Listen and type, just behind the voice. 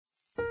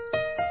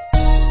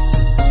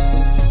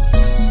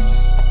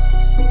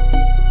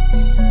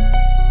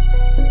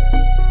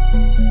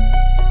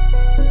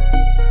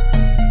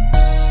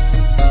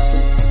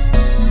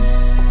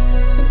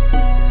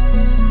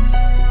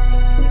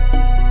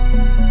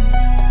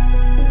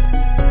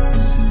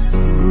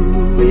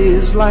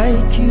is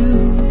like you,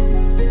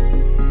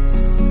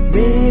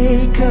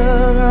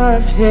 maker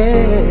of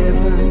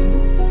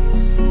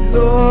heaven,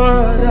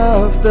 Lord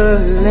of the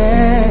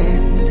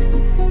land,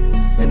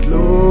 and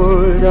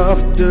Lord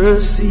of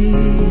the sea,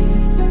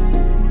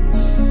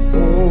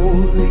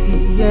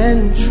 holy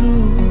and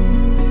true,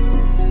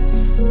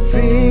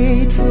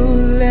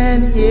 faithful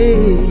and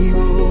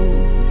able,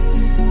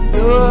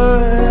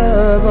 Lord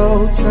of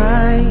all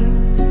time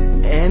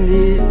and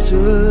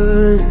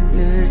eternity.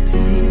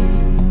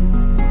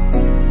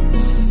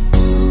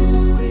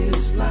 Who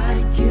is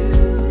like you?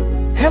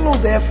 Hello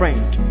there,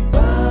 friend.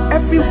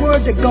 Every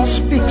word that God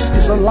speaks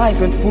is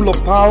alive and full of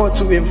power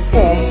to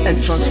inform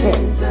and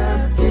transform,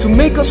 to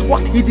make us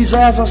what He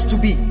desires us to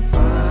be.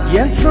 The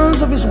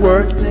entrance of His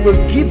word will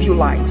give you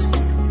light.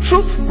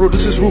 Truth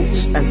produces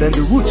roots, and then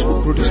the roots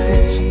will produce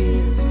fruit.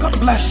 God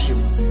bless you.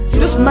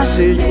 This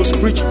message was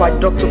preached by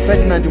Dr.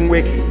 Ferdinand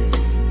Nweke,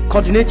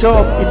 coordinator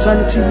of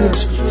Eternity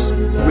Ministries.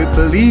 We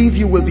believe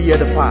you will be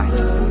edified.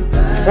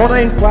 For further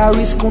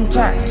inquiries,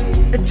 contact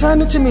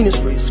Eternity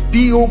Ministries,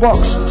 P.O.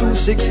 Box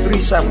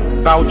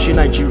 2637, Bauchi,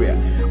 Nigeria,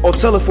 or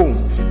telephone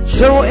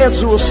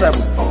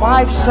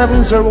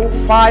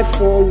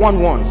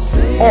 0807-570-5411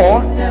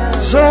 or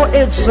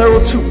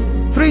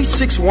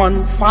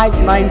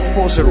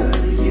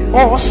 0802-361-5940,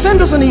 or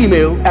send us an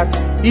email at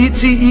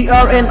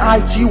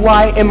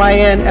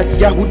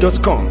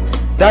eternityminin@yahoo.com.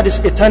 That is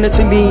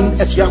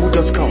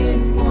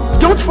eternitymean@yahoo.com.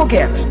 Don't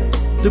forget,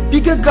 the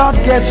bigger God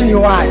gets in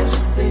your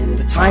eyes,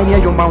 the tinier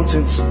your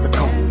mountains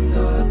become.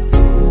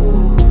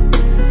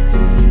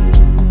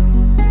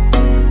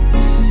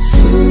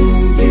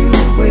 Soon you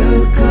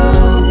will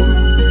come,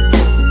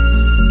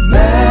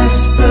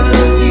 Master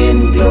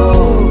in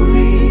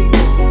glory,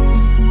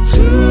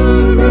 to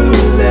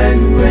rule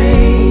and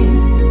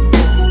reign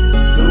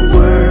the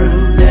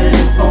world and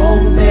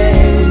all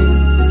men.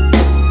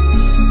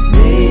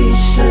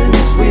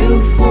 Nations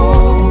will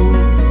fall,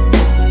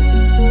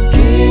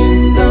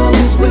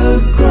 kingdoms will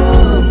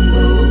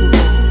crumble,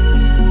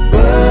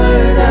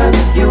 burn up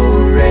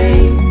your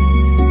reign,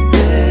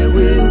 there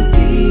will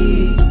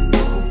be no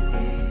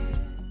end.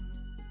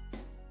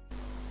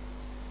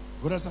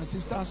 Brothers and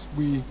sisters,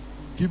 we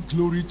give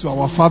glory to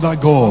our Father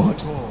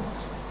God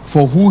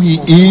for who He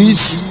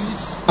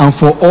is and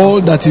for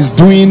all that He's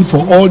doing,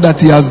 for all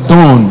that He has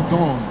done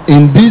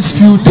in these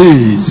few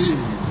days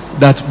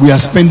that we are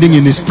spending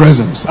in His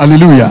presence.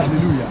 Hallelujah.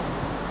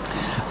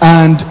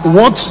 And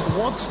what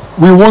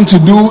we want to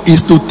do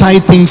is to tie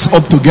things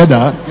up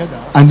together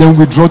and then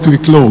we draw to a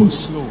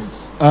close.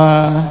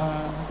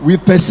 We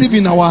perceive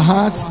in our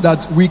hearts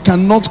that we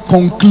cannot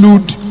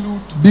conclude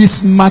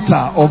this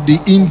matter of the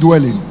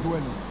indwelling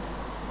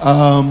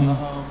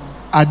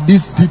at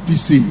this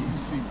DPC.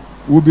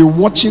 We'll be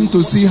watching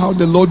to see how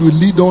the Lord will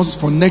lead us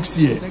for next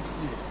year.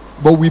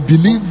 But we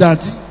believe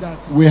that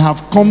we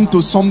have come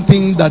to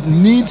something that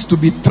needs to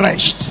be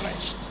threshed,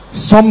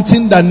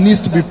 something that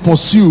needs to be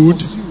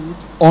pursued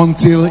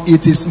until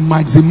it is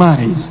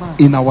maximized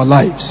in our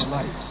lives.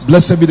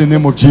 Blessed be the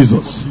name of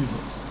Jesus.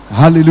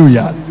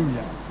 Hallelujah.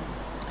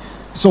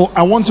 So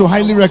I want to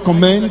highly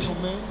recommend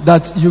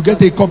that you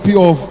get a copy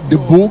of the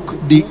book,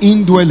 The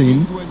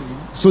Indwelling,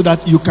 so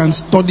that you can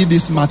study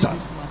this matter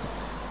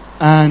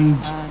and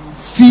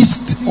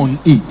feast on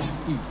it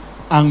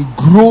and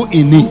grow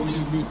in it,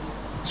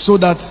 so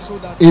that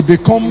it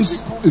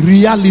becomes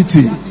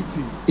reality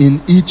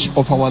in each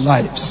of our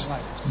lives.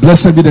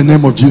 Blessed be the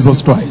name of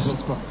Jesus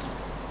Christ.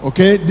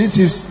 Okay, this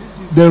is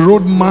the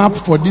roadmap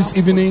for this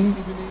evening.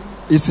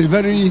 It's a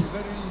very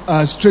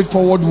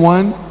straightforward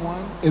one,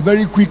 a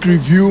very quick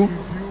review.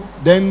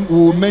 Then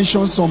we'll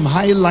mention some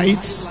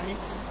highlights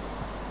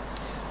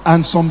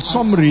and some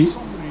summary,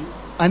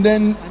 and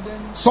then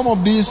some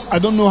of these, I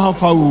don't know how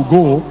far we'll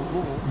go,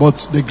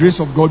 but the grace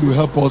of God will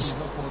help us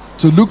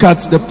to look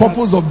at the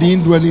purpose of the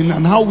indwelling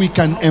and how we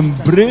can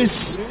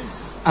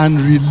embrace and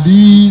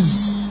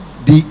release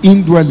the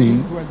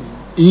indwelling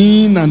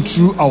in and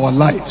through our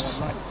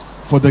lives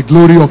for the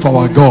glory of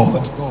our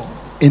God,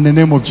 in the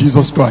name of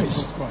Jesus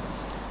Christ.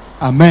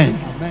 Amen.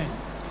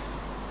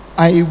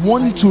 I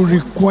want to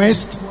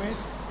request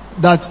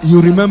that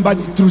you remember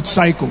the truth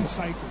cycle.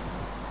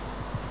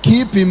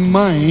 Keep in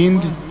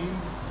mind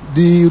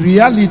the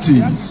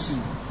realities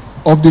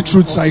of the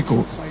truth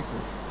cycle.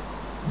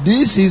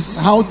 This is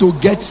how to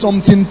get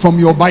something from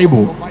your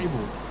Bible.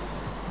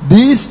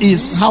 This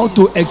is how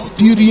to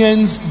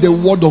experience the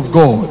Word of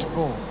God.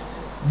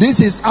 This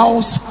is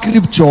how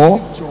Scripture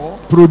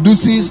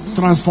produces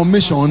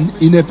transformation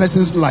in a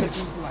person's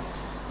life.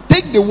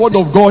 Take the Word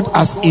of God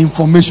as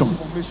information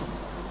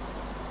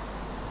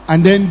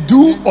and then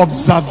do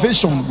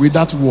observation with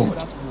that Word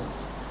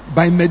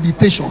by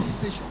meditation,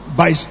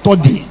 by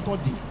study,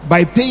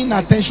 by paying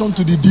attention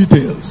to the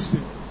details.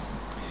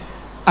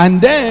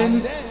 And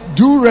then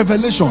do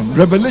revelation.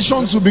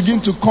 Revelations will begin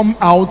to come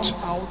out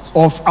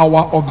of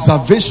our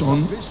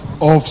observation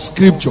of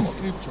Scripture.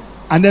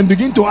 And then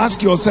begin to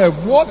ask yourself,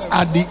 what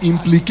are the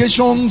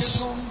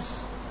implications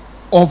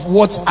of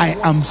what I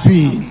am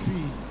seeing?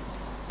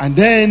 And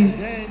then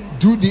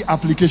do the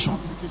application.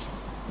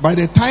 By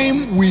the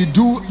time we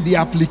do the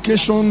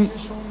application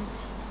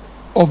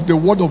of the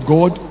word of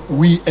God,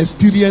 we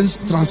experience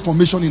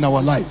transformation in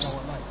our lives.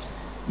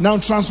 Now,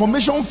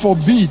 transformation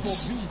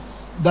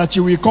forbids that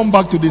you will come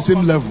back to the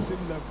same level.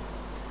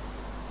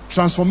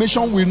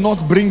 Transformation will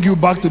not bring you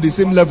back to the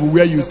same level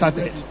where you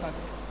started.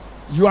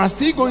 You are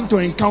still going to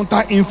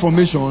encounter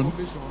information,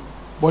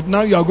 but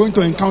now you are going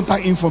to encounter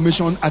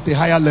information at a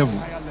higher level.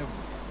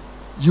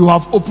 You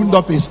have opened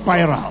up a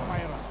spiral,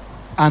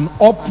 an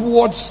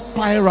upward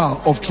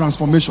spiral of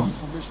transformation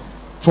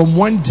from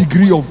one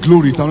degree of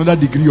glory to another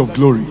degree of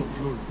glory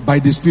by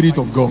the Spirit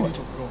of God.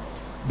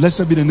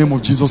 Blessed be the name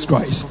of Jesus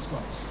Christ.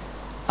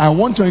 I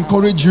want to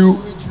encourage you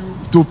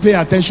to pay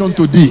attention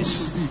to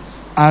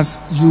this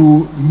as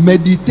you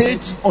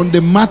meditate on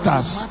the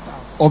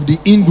matters of the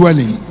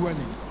indwelling,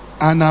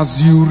 and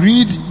as you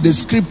read the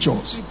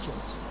scriptures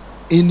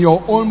in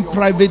your own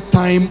private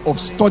time of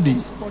study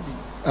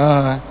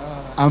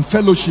and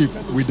fellowship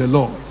with the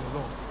Lord.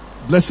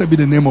 Blessed be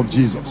the name of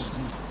Jesus.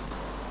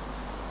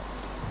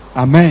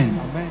 Amen.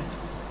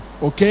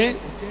 Okay?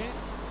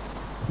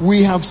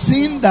 We have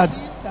seen that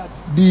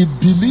the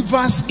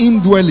believer's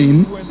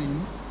indwelling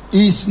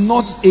is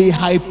not a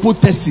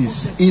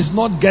hypothesis, is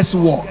not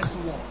guesswork.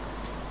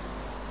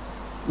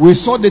 We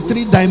saw the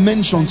three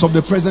dimensions of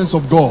the presence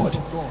of God.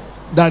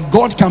 That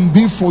God can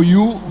be for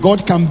you,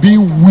 God can be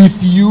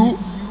with you,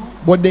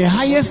 but the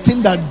highest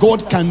thing that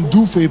God can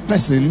do for a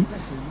person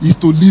is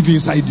to live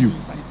inside you.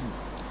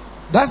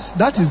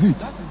 That is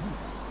it.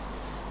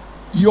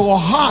 Your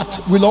heart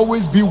will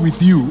always be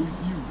with you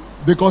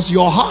because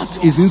your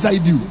heart is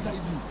inside you.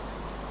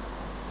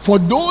 For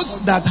those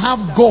that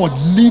have God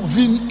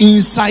living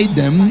inside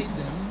them,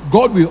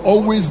 God will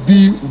always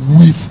be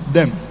with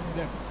them.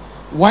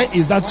 Why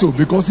is that so?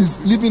 Because He's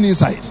living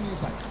inside.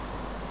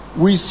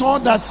 We saw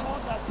that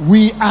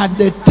we are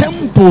the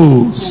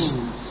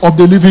temples of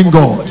the living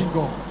God.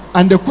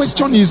 And the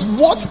question is,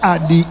 what are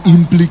the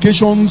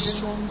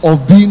implications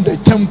of being the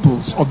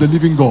temples of the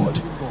living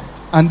God?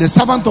 And the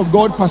servant of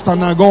God, Pastor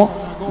Nago,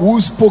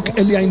 who spoke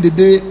earlier in the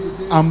day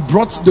and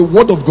brought the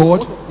word of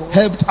God,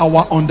 helped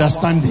our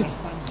understanding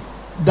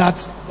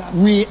that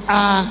we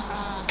are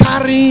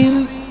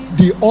carrying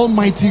the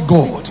Almighty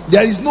God.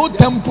 There is no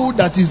temple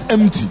that is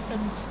empty.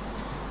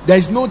 There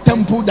is no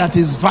temple that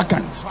is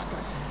vacant.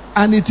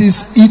 And it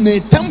is in a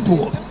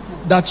temple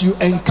that you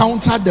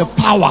encounter the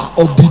power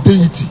of the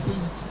deity.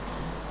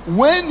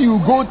 When you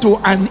go to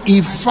an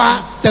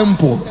Ifa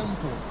temple,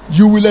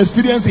 you will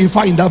experience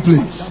Ifa in that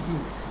place.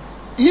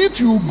 If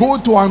you go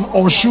to an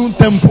Oshun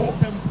temple,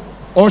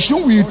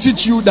 Oshun will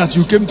teach you that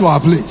you came to our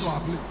place.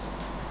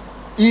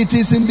 It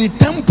is in the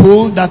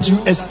temple that you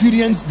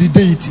experience the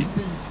deity.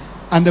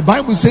 And the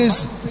Bible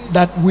says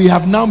that we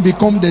have now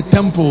become the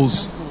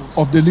temples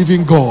of the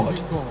living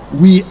God.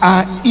 We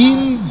are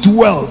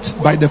indwelt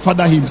by the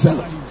Father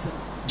Himself.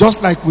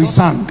 Just like we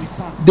sang,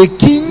 the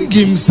King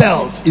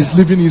Himself is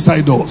living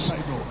inside us.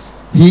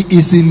 He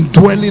is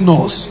indwelling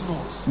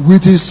us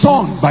with His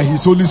Son by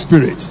His Holy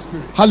Spirit.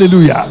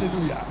 Hallelujah.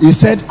 He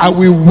said, I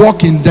will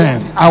walk in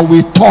them, I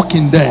will talk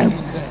in them,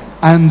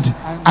 and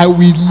I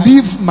will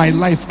live my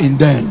life in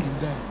them,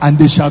 and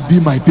they shall be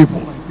my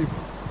people.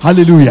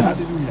 Hallelujah.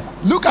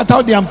 Look at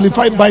how the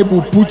Amplified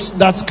Bible puts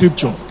that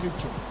scripture.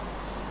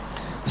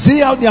 See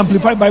how the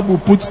Amplified Bible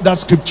puts that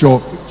scripture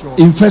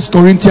in 1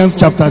 Corinthians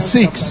chapter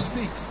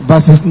 6,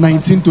 verses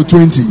 19 to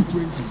 20.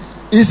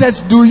 It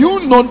says, do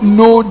you not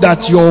know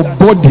that your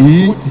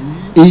body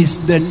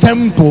is the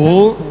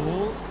temple,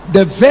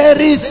 the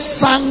very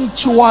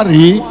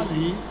sanctuary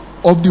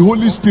of the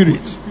Holy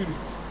Spirit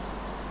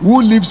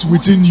who lives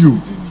within you?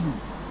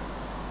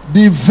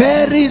 The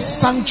very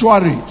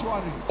sanctuary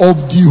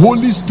of the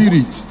Holy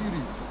Spirit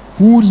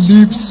who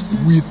lives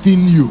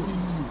within you.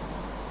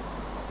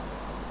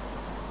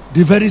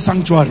 The very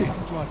sanctuary.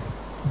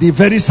 The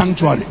very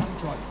sanctuary.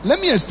 Let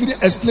me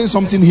explain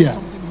something here.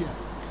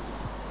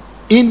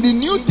 In the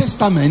New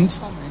Testament,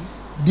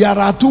 there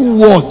are two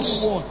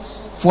words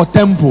for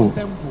temple.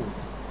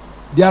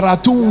 There are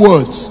two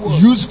words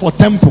used for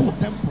temple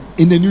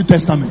in the New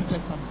Testament.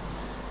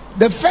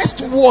 The first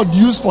word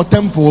used for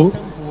temple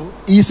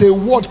is a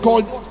word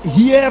called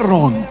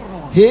hieron.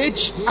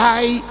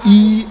 H-I-E-R-O-N.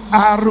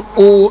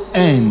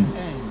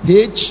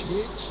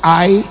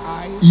 H-I-E-R-O-N.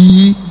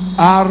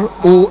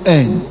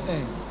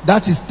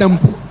 That is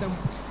temple.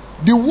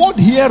 The word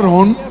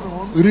hieron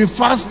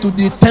refers to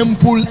the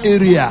temple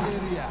area,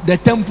 the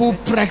temple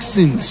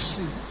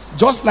precincts.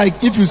 Just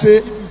like if you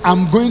say,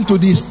 I'm going to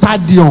the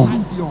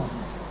stadium.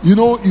 You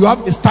know, you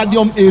have a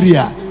stadium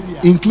area,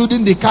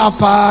 including the car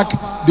park,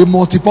 the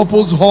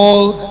multipurpose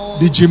hall,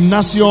 the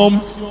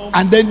gymnasium,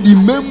 and then the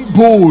main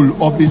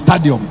bowl of the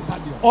stadium.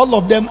 All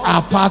of them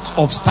are part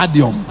of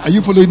stadium. Are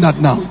you following that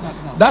now?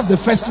 That's the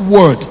first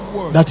word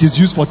that is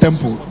used for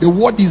temple. The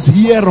word is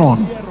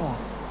hieron.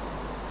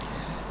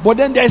 But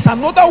then there is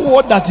another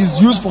word that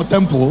is used for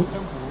temple.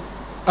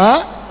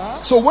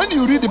 So when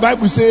you read the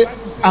Bible, say,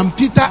 and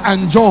Peter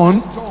and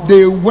John,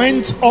 they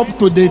went up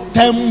to the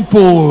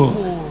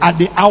temple at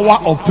the hour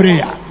of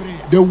prayer.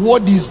 The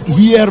word is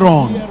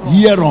Hieron.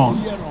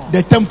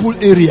 The temple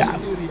area.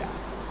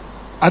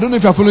 I don't know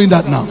if you're following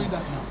that now.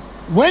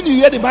 When you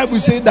hear the Bible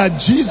say that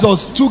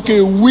Jesus took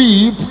a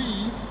whip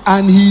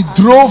and he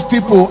drove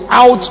people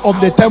out of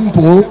the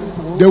temple,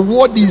 the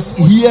word is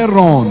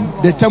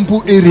Hieron, the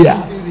temple area.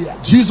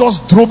 Jesus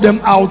drove them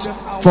out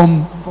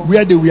from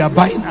where they were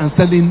buying and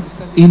selling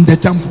in the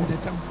temple.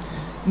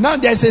 Now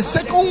there's a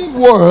second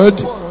word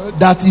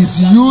that is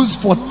used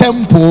for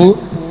temple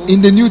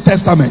in the New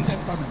Testament,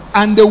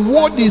 and the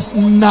word is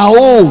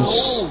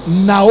naos.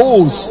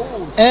 Naos.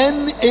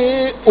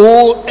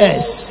 N-A-O-S.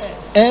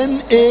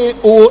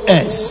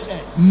 N-A-O-S.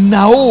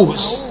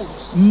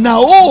 Naos.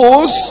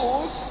 Naos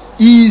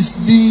is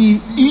the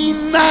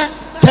inner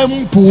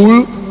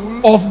temple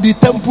of the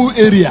temple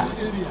area.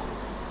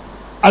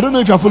 I don't know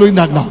if you're following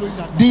that now.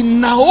 The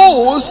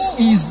naos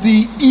is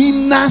the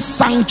inner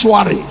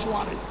sanctuary.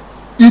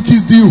 It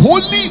is the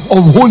holy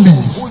of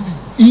holies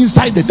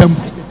inside the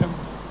temple.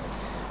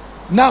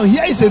 Now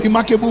here is a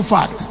remarkable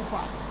fact.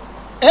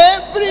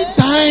 Every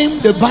time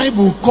the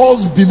Bible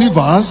calls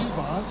believers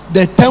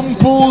the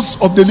temples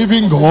of the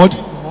living God,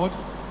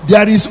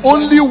 there is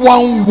only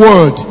one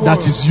word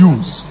that is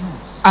used,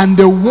 and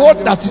the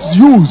word that is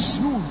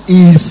used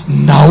is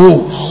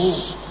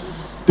naos.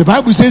 The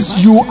Bible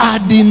says you are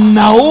the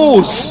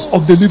naos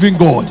of the living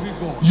God.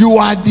 You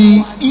are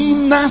the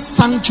inner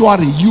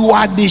sanctuary. You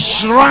are the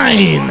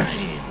shrine.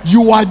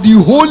 You are the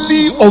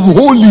holy of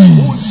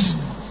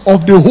holies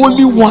of the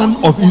Holy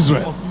One of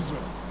Israel.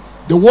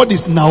 The word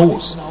is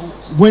naos.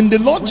 When the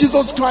Lord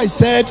Jesus Christ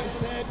said,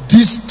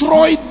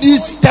 destroy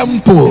this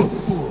temple,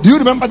 do you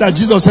remember that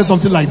Jesus said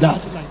something like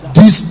that?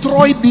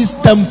 Destroy this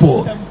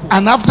temple,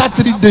 and after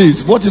 3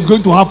 days, what is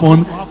going to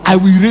happen? I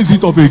will raise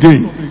it up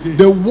again.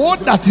 The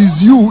word that he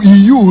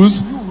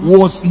used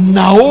was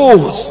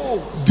naos.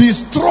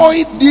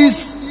 Destroy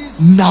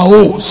this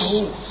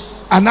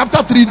naos, and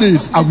after 3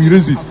 days I will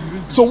raise it.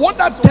 So what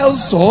that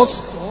tells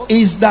us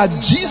is that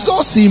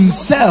Jesus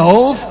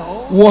himself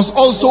was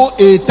also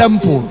a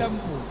temple.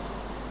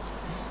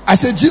 I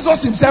said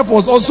Jesus himself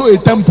was also a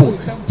temple.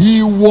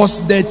 He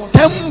was the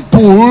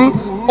temple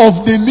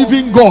of the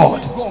living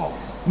God.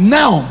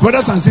 Now,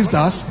 brothers and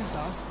sisters,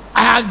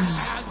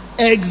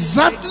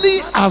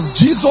 exactly as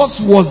Jesus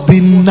was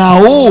the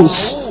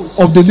naos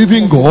of the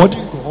living God,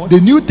 the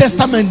New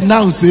Testament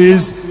now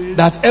says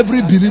that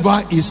every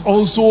believer is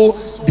also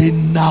the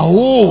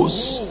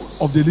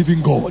naos of the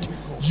living God.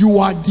 You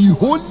are the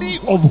holy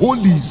of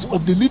holies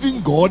of the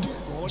living God,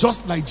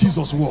 just like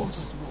Jesus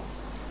was.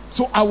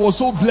 So I was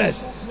so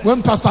blessed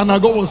when Pastor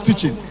Nago was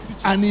teaching,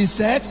 and he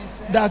said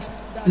that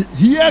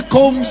here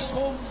comes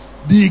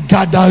the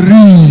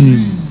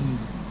Gadarene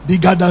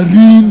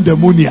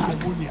demoniac,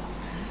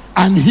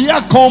 and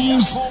here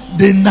comes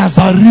the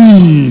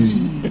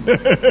Nazarene.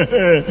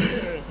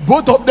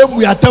 Both of them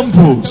were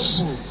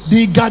temples.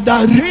 The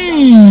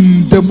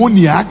Gadarene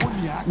demoniac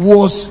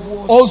was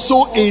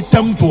also a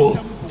temple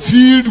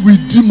filled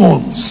with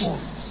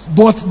demons,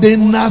 but the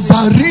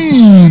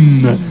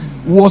Nazarene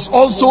was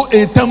also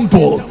a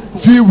temple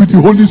filled with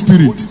the Holy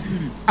Spirit.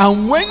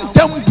 And when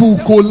temple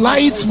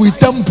collides with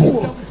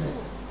temple,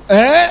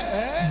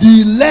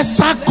 the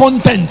lesser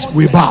content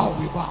will bow.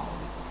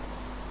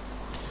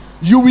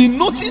 You will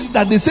notice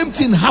that the same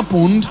thing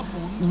happened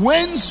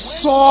when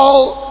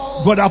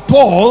Saul, brother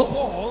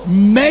Paul,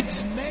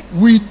 met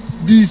with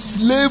the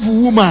slave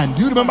woman.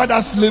 Do you remember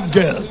that slave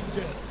girl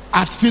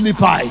at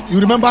Philippi? You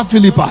remember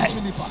Philippi?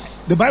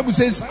 The Bible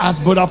says, as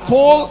brother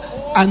Paul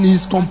and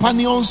his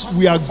companions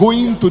were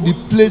going to the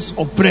place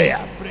of prayer,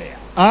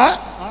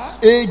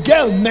 a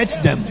girl met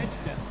them,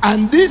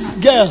 and this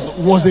girl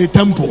was a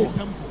temple.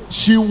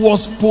 She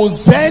was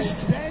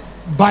possessed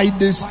by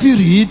the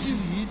spirit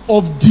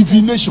of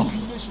divination.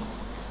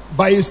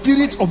 By a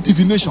spirit of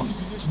divination.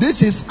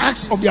 This is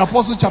Acts of the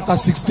Apostle chapter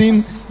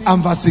 16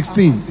 and verse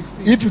 16.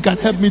 If you can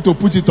help me to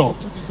put it up.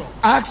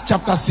 Acts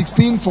chapter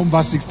 16 from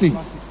verse 16.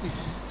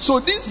 So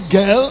this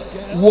girl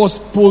was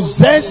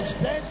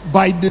possessed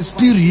by the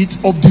spirit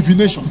of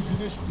divination.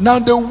 Now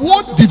the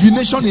word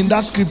divination in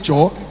that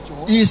scripture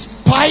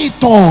is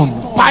python.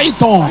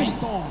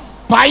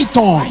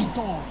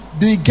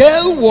 The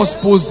girl was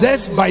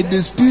possessed by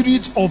the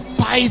spirit of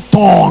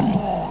python.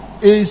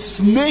 A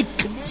snake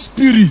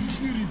spirit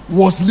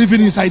was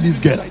living inside this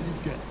girl.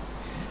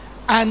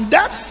 And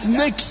that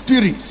snake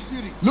spirit,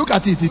 look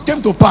at it, it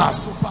came to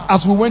pass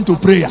as we went to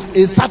prayer.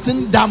 A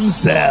certain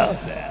damsel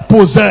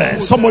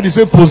possessed. Somebody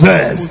say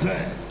possessed.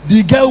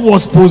 The girl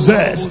was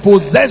possessed.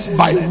 Possessed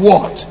by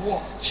what?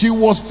 She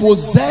was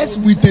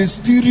possessed with a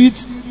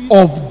spirit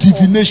of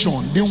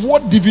divination. The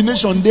word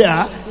divination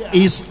there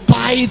is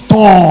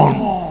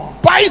python.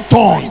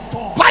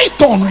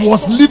 Python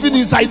was living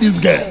inside this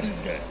girl.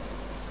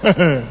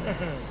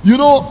 You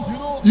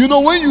know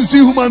when you see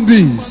human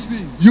beings,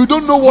 you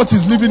don't know what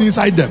is living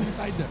inside them.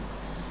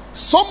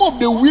 Some of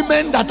the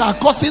women that are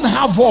causing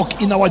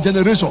havoc in our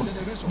generation,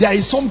 there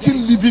is something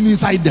living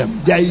inside them.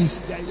 There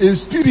is a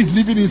spirit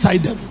living inside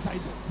them.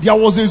 There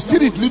was a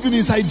spirit living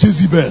inside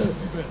Jezebel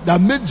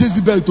that made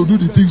Jezebel to do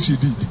the things she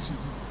did.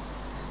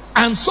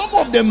 And some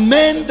of the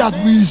men that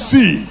we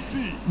see,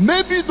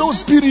 maybe those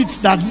spirits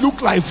that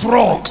look like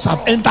frogs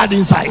have entered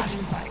inside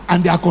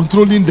and they are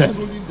controlling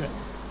them.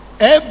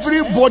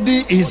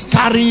 Everybody is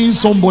carrying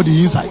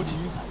somebody inside.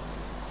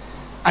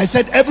 I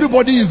said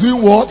everybody is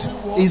doing what?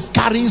 Is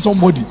carrying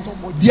somebody.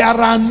 There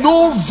are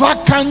no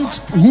vacant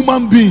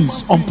human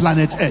beings on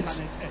planet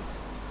Earth.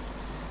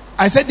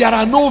 I said there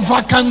are no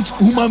vacant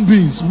human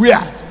beings. Where?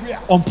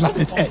 On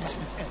planet Earth.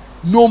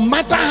 No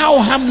matter how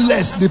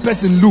harmless the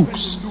person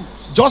looks,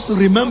 just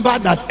remember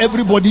that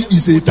everybody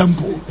is a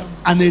temple,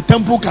 and a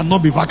temple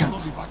cannot be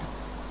vacant.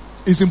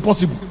 It's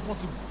impossible.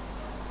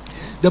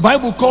 The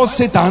Bible calls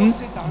Satan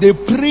the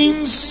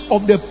prince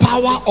of the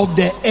power of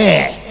the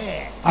air.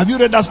 Have you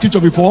read that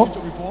scripture before?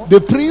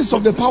 The prince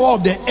of the power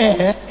of the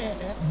air,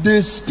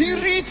 the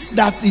spirit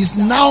that is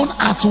now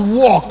at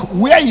work.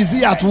 Where is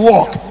he at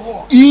work?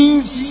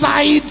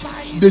 Inside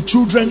the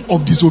children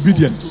of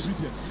disobedience.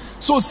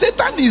 So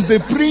Satan is the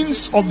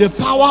prince of the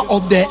power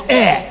of the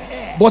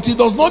air, but he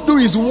does not do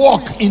his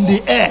work in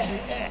the air.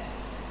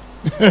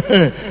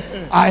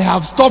 I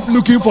have stopped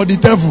looking for the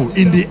devil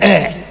in the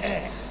air.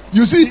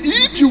 You see,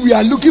 if you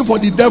were looking for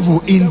the devil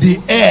in the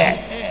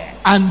air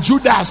and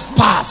Judas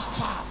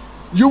passed,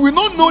 you will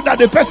not know that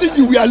the person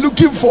you were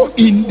looking for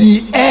in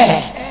the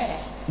air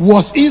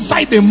was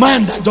inside the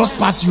man that just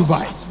passed you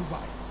by.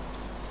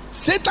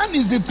 Satan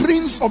is the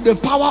prince of the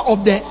power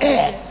of the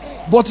air,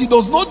 but he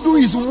does not do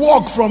his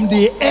work from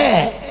the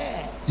air.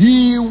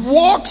 He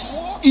walks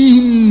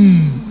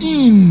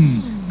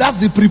in. That's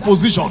the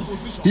preposition.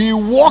 He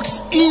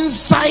walks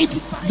inside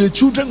the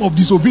children of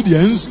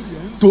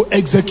disobedience to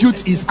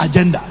execute his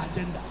agenda.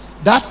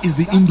 That is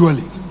the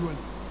indwelling.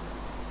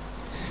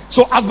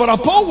 So as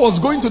Brother Paul was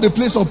going to the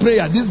place of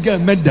prayer, this girl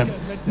met them.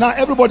 Now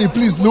everybody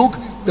please look.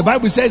 The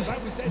Bible says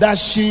that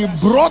she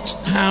brought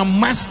her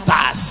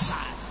masters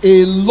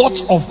a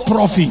lot of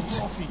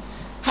profit.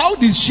 How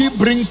did she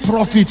bring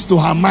profit to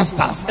her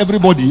masters?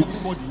 Everybody,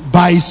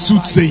 by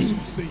soothsaying.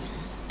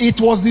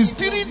 It was the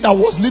spirit that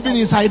was living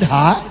inside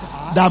her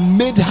that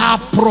made her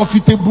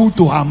profitable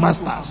to her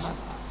masters.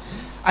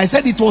 I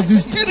said it was the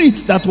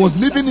spirit that was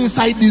living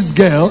inside this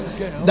girl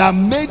that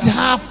made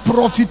her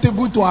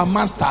profitable to her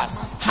masters.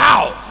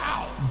 How?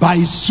 By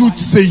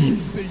soothsaying.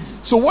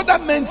 So what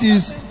that meant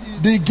is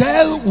the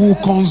girl will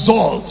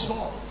consult.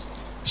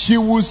 She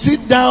will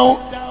sit down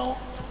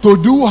to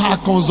do her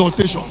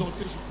consultation.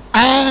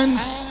 And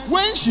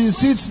when she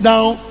sits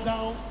down,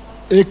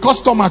 a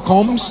customer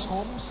comes.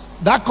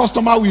 That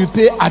customer will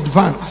pay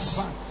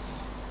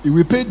advance. He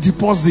will pay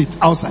deposit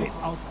outside.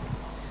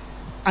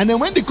 And then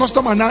when the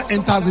customer now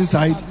enters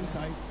inside,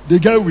 the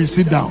girl will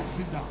sit down.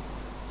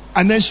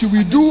 And then she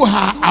will do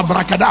her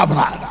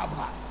abracadabra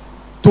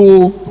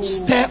to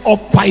stir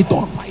up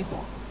Python.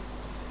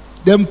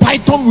 Then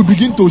Python will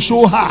begin to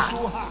show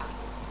her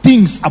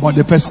things about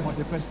the person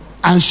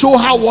and show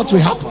her what will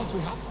happen.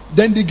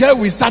 Then the girl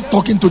will start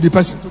talking to the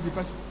person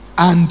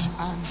and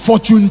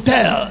fortune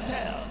tell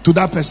to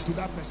that person.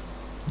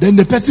 Then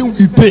the person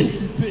will pay.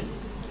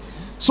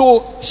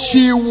 So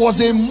she was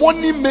a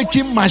money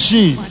making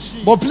machine.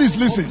 But please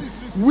listen,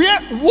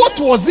 what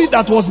was it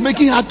that was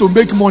making her to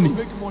make money?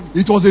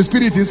 It was a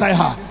spirit inside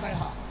her.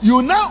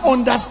 You now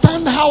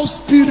understand how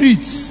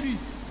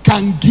spirits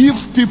can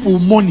give people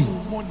money.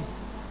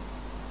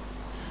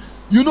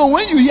 You know,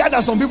 when you hear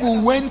that some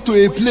people went to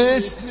a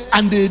place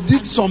and they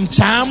did some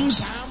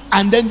charms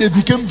and then they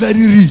became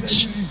very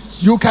rich,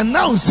 you can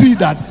now see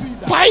that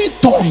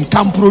Python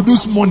can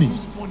produce money.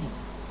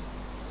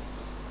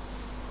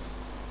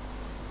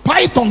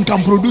 Python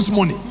can produce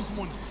money.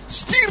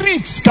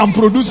 Spirits can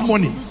produce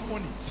money.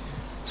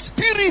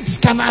 Spirits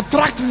can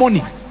attract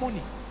money.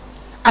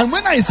 And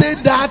when I say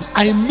that,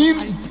 I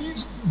mean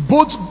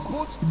both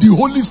the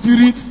Holy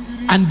Spirit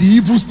and the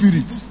evil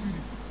spirit.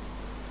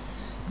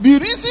 The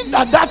reason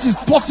that that is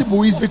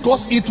possible is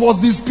because it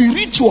was the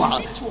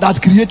spiritual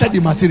that created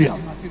the material.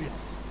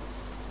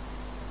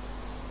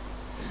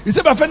 You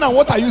say, my friend,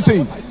 what are you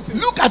saying?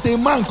 Look at a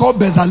man called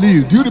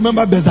Bezalel. Do you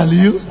remember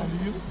Bezalel?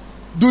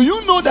 Do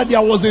you know that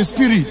there was a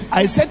spirit?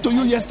 I said to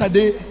you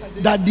yesterday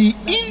that the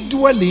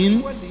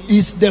indwelling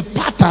is the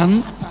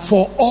pattern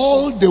for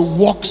all the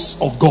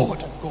works of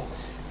God.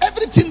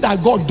 Everything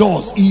that God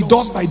does, he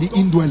does by the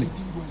indwelling.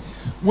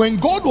 When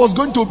God was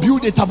going to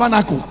build a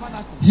tabernacle,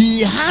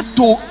 he had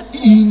to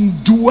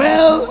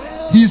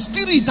indwell, his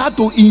spirit had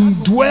to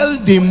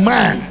indwell the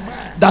man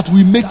that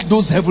will make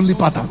those heavenly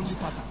patterns.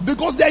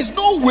 Because there is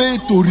no way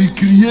to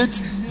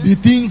recreate the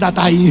things that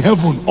are in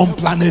heaven on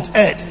planet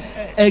Earth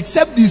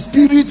except the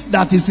spirit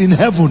that is in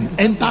heaven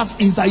enters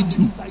inside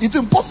you. It's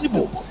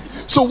impossible.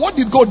 So what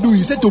did God do?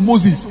 He said to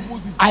Moses,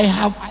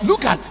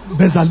 look at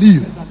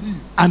Bezalel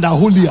and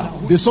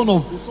Aholiab, the son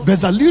of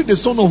Bezalel, the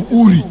son of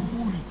Uri,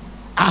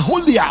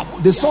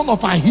 Aholiab, the son of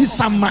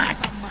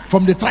Ahisamach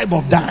from the tribe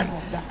of Dan.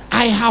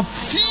 I have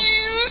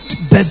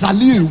filled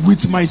Bezalel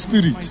with my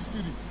spirit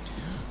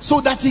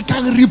so that he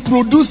can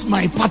reproduce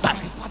my pattern.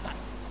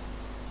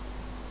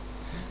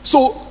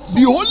 So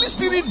the Holy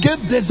Spirit gave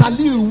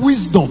Bezalel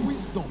wisdom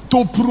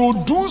to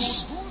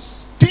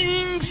produce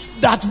things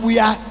that we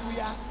are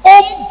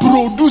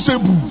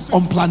unproducible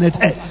on planet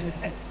Earth.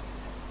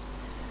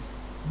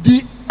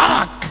 The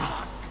ark.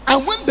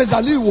 And when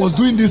Bezalel was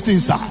doing these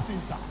things, sir,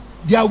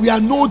 there were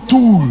no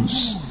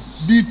tools.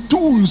 The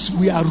tools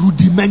were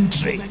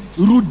rudimentary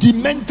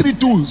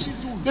tools.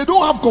 They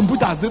don't have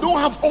computers. They don't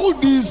have all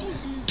these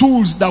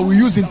tools that we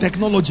use in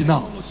technology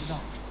now.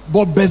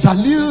 But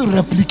Bezalel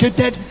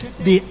replicated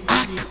the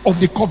ark of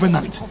the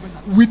covenant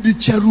with the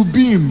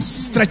cherubims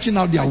stretching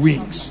out their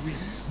wings.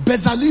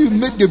 Bezalel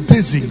made the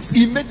basins,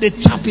 he made the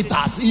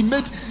chapiters, he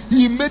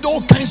made all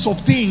kinds of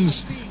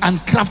things and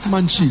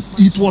craftsmanship.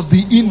 It was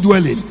the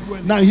indwelling.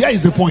 Now here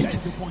is the point.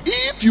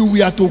 If you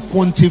were to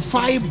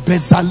quantify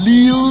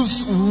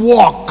Bezalel's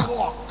work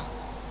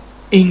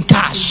in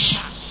cash,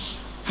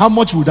 how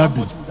much would that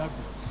be?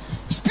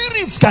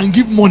 Spirits can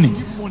give money.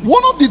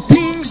 One of the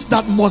things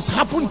that must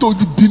happen to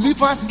the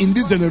believers in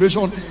this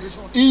generation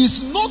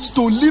is not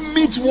to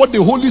limit what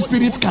the Holy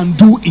Spirit can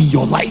do in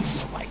your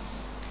life.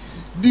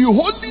 The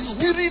Holy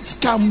Spirit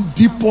can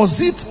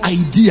deposit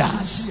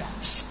ideas,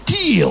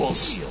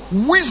 skills,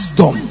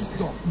 wisdom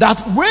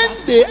that when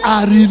they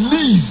are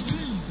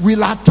released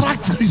will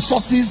attract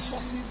resources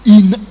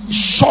in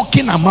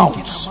shocking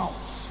amounts.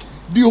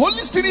 The Holy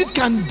Spirit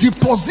can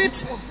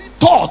deposit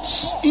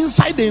thoughts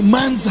inside a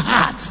man's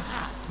heart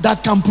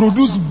that can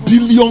produce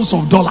billions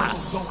of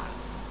dollars.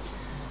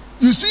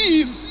 You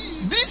see,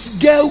 this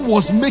girl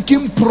was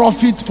making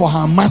profit for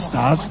her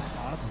masters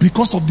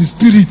because of the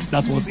spirit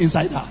that was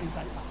inside her.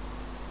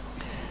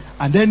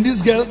 And then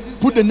this girl,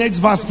 put the next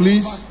verse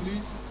please.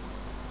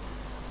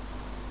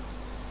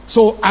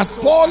 So as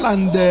Paul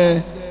and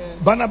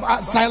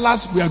Barnabas,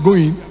 Silas were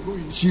going,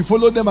 she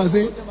followed them and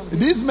said,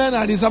 these men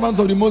are the servants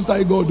of the Most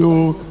High God.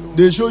 Oh,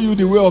 they show you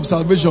the way of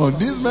salvation.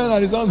 These men are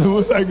the servants of the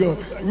Most High God.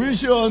 We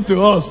show unto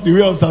us the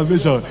way of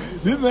salvation.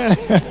 These men.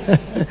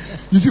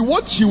 You see,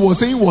 what she was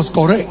saying was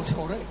correct.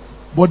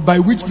 But by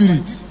which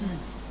spirit?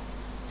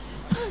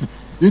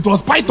 It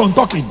was Python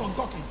talking.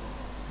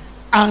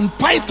 And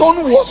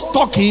Python was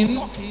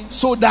talking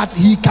so that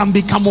he can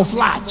be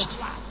camouflaged.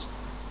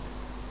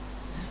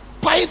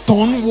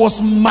 Python was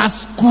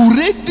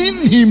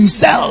masquerading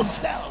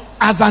himself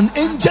as an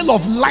angel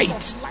of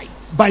light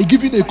by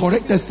giving a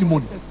correct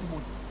testimony.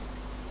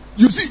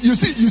 You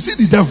see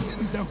the devil.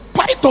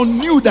 Python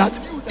knew that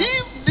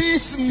if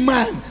this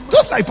man,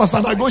 just like Pastor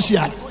Nagoshi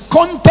had,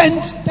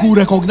 content could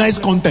recognize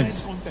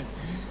content.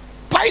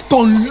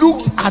 Python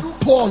looked at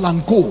Paul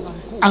and co,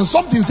 and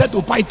something said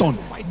to Python,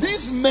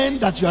 these men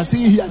that you are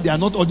seeing here, they are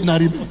not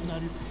ordinary men.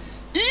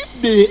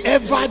 If they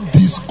ever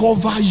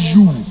discover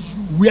you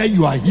where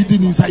you are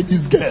hidden inside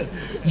this girl,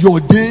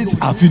 your days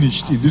are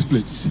finished in this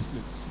place.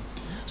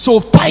 So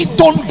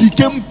Python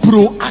became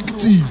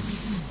proactive.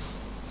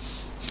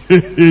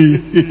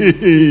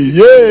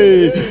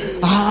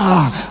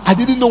 I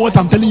didn't know what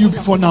I'm telling you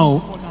before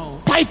now.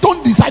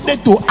 Python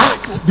decided to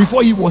act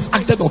before he was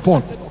acted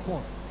upon.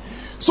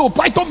 So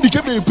Python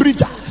became a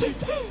preacher.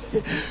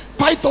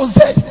 Python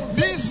said,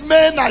 these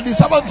men are the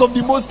servants of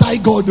the Most High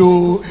God.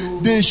 Oh,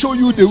 they show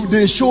you,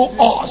 they show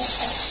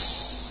us.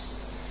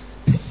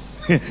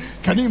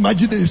 Can you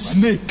imagine a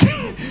snake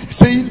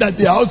saying that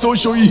they are also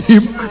showing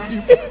him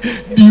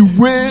the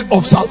way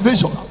of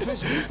salvation?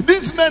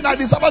 These men are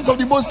the servants of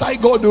the Most High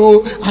God,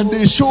 oh, and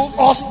they show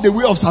us the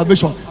way of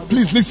salvation.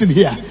 Please listen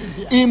here.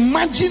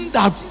 Imagine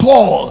that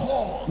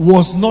Paul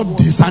was not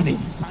discerning.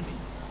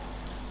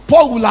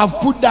 Paul will have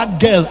put that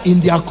girl in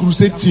their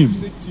crusade team.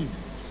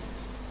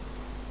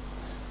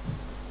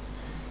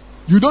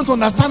 You don't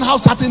understand how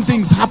certain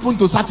things happen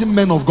to certain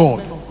men of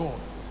God.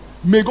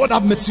 May God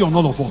have mercy on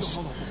all of us.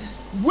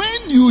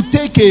 When you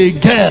take a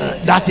girl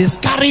that is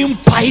carrying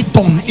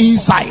Python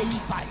inside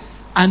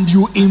and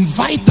you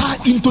invite her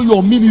into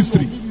your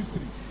ministry,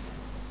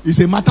 it's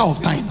a matter of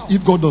time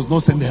if God does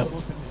not send help.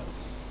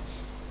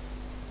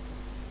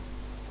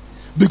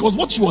 Because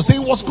what she was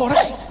saying was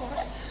correct.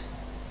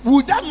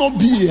 Would that not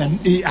be an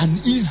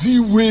easy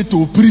way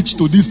to preach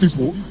to these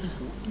people?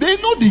 They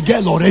know the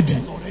girl already.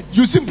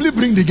 You simply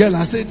bring the girl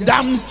and say,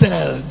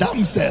 damsel,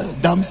 damsel,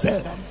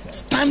 damsel,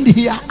 stand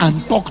here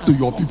and talk to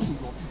your people.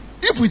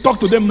 If we talk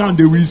to them now,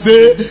 they will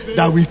say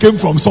that we came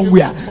from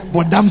somewhere.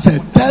 But damsel,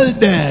 tell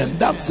them,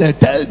 damsel,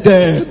 tell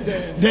them.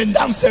 Then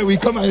damsel will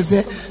come and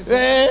say,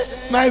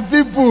 my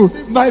people,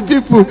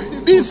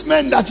 these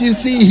men that you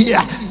see here,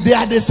 they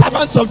are the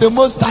servants of the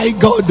Most High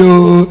God.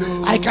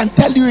 Oh, I can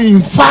tell you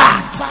in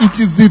fact,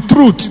 it is the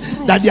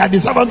truth that they are the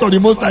servants of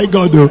the Most High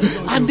God. Oh,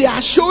 and they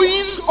are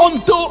showing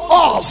unto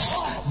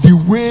us the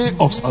way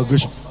of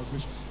salvation.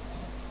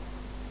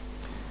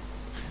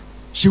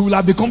 She will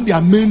have become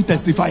their main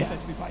testifier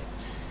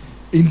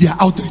in their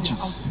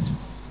outreaches.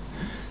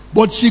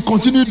 But she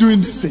continued doing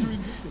this thing.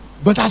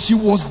 But as she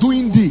was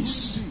doing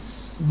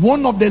this,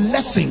 one of the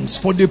lessons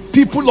for the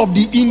people of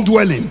the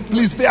indwelling,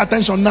 please pay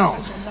attention now.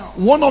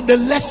 One of the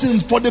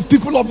lessons for the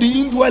people of the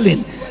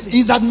indwelling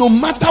is that no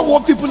matter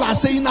what people are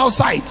saying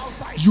outside,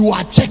 you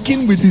are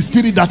checking with the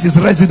spirit that is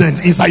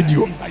resident inside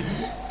you. Even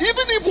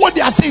if what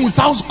they are saying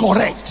sounds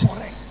correct,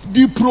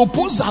 the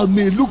proposal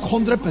may look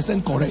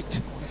 100%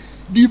 correct.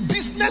 The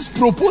business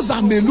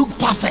proposal may look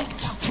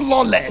perfect,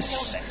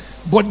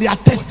 flawless, but their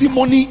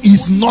testimony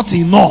is not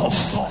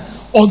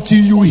enough until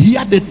you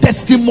hear the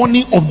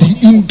testimony of the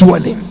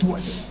indwelling.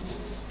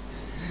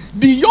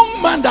 The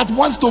young man that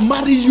wants to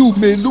marry you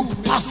may look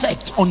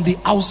perfect on the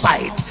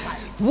outside.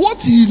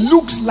 What he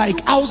looks like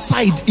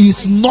outside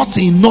is not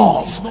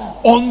enough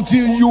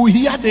until you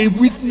hear the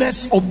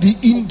witness of the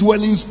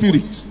indwelling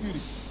spirit.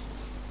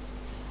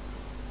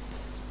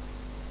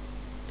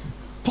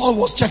 Paul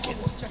was checking,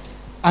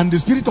 and the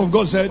Spirit of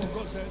God said,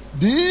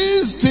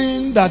 this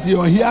thing that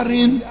you're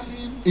hearing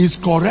is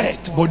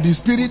correct, but the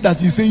spirit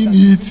that is saying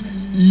it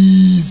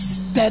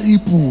is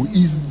terrible,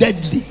 is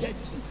deadly.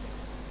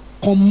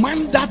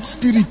 Command that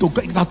spirit to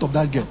get out of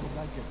that girl.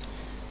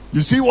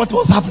 You see what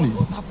was happening?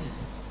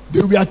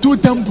 There were two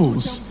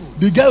temples.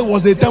 The girl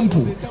was a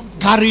temple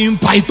carrying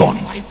python,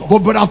 but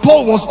Brother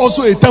Paul was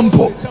also a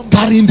temple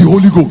carrying the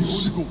Holy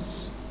Ghost.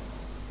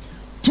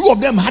 Two of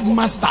them had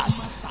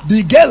masters.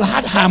 The girl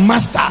had her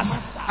masters,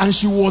 and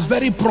she was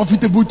very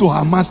profitable to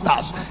her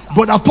masters.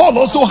 Brother Paul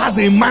also has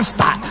a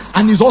master,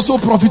 and is also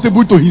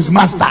profitable to his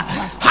master.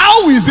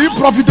 How is he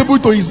profitable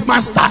to his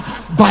master?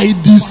 By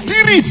the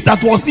spirit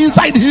that was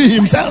inside him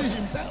himself.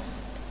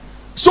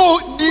 So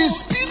the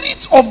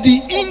spirit of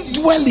the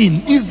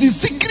indwelling is the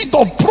secret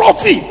of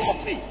profit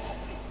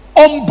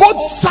on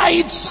both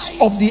sides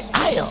of the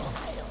aisle.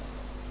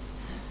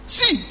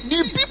 See,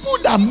 the people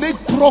that make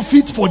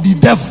profit for the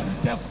devil,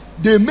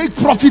 they make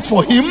profit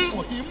for him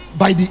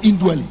by the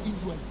indwelling.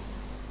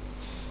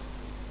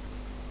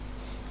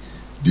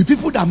 The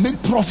people that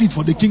make profit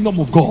for the kingdom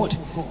of God,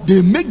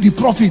 they make the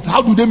profit.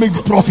 How do they make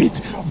the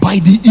profit? By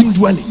the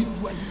indwelling.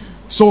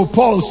 So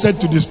Paul said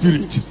to the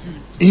spirit,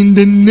 in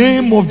the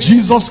name of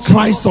Jesus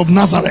Christ of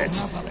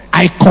Nazareth,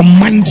 I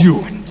command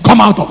you,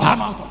 come out of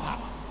her.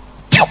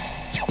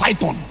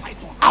 Python,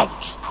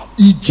 out,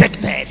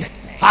 ejected.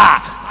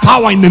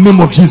 Power in the name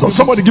of Jesus.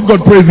 Somebody give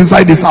God praise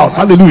inside this house.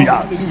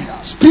 Hallelujah.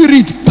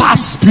 Spirit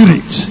pass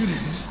spirit.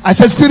 I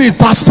said spirit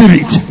pass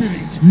spirit.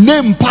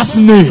 Name pass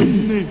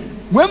name.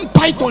 When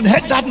Python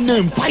had that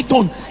name,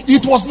 Python,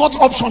 it was not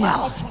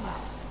optional.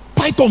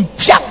 Python,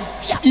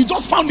 he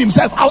just found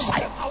himself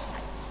outside.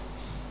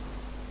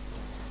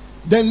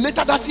 Then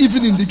later that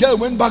evening, the girl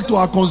went back to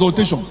her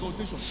consultation.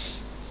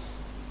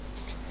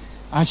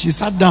 And she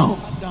sat down.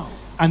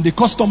 And the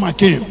customer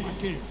came.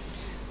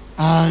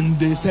 And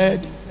they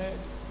said,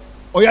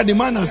 oh yeah, the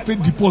man has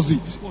paid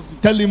deposit.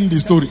 Tell him the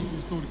story.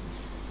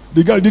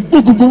 The girl did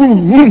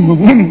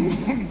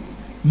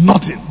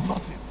nothing.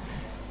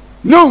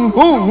 No,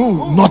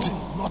 nothing.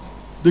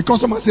 The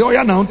customer said, oh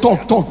yeah, now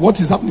talk. What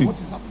is happening?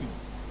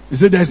 He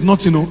said, there is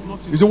nothing.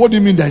 He said, what do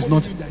you mean there is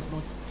nothing?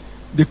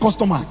 The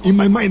customer, in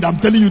my mind, I'm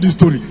telling you this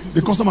story.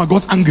 The customer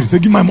got angry.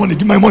 Said, give my money.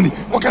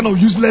 What kind of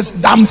useless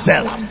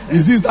damsel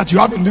is this that you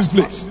have in this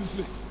place?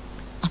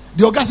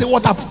 The Oga said,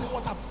 what happened?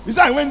 He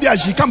said, I went there,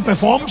 she can't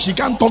perform, she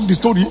can't talk the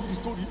story.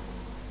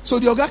 So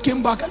the Oga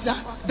came back and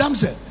said,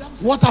 damsel,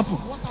 what happened?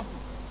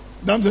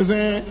 Damsel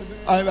said,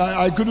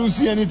 I couldn't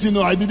see anything,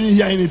 no, I didn't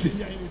hear anything.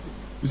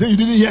 He said, you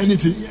didn't hear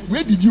anything?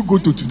 Where did you go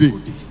to today?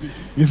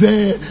 He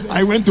said,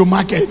 I went to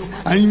market.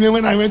 And even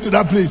when I went to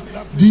that place,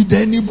 did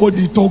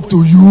anybody talk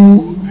to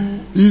you?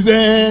 He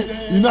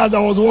said, you know, as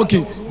I was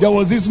walking, there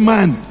was this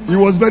man. He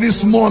was very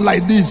small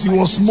like this. He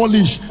was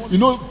smallish. You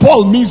know,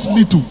 Paul means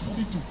little.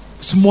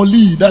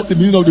 Smally, that's the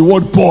meaning of the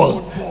word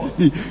Paul.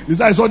 He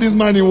said, I saw this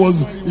man, he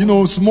was,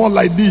 small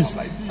like this.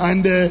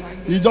 And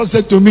he just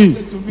said to me,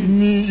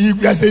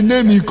 there's a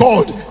name he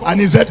called. And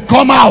he said,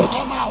 come out.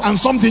 And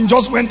something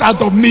just went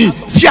out of me,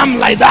 fiam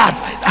like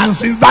that. And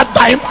since that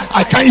time,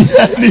 I can't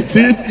hear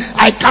anything.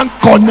 I can't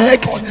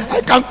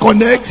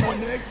connect.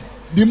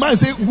 The man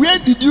said, where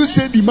did you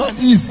say the man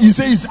is? He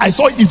says, I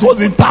saw it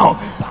was in town.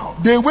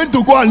 They went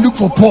to go and look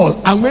for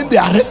Paul. And when they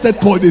arrested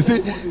Paul, they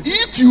said,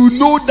 if you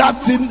know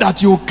that thing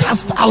that you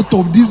cast out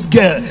of this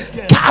girl,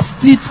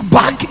 cast it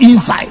back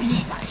inside.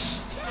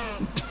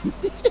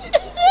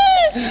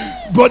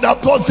 Brother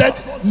Paul said,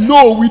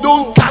 no, we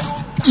don't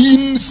cast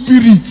in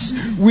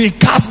spirits, we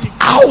cast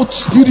out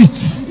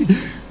spirits.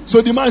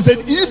 So the man said,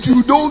 if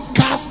you don't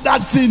cast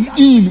that thing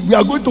in, we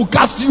are going to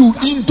cast you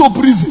into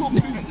prison.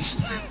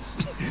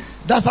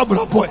 That's how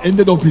Brother Paul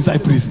ended up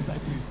inside prison.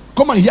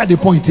 Come and hear the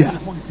point here.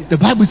 The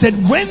Bible said,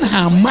 when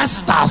her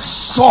master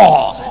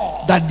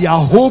saw that their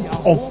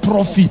hope of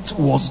profit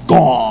was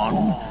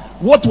gone,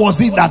 what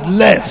was it that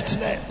left?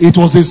 It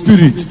was a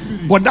spirit.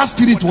 But that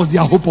spirit was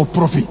their hope of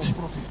profit.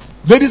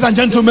 Ladies and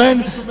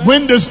gentlemen,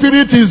 when the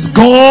spirit is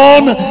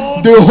gone,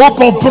 the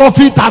hope of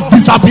profit has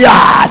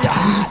disappeared.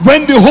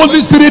 When the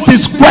Holy Spirit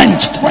is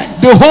quenched,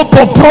 the hope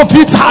of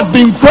profit has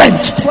been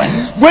quenched.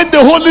 When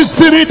the Holy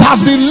Spirit has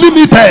been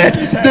limited,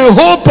 the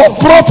hope of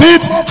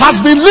profit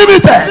has been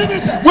limited.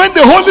 When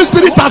the Holy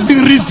Spirit has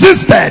been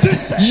resisted,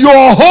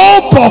 your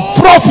hope of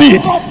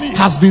profit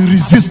has been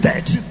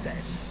resisted.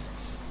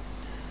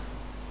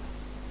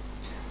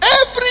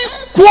 Every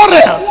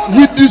quarrel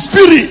with the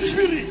Spirit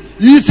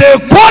is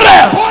a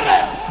quarrel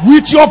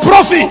with your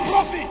profit.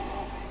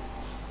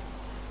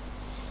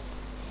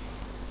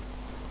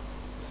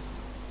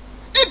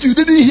 If you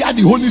didn't hear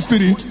the Holy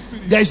Spirit,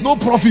 there is no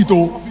profit.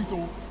 Oh,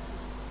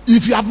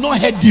 if you have not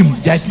heard him,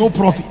 there is no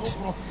profit.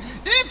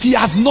 If he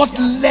has not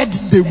led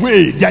the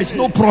way, there is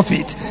no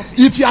profit.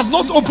 If he has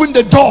not opened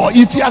the door,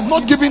 if he has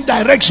not given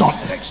direction,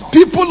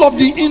 people of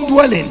the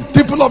indwelling,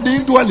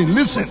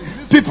 listen,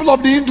 people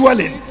of the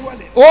indwelling,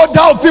 oh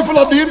thou people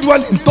of the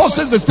indwelling, thus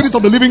says the Spirit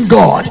of the living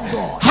God,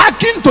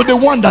 hearken to the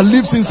one that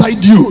lives inside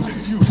you,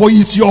 for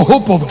he is your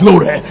hope of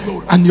glory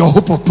and your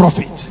hope of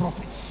profit.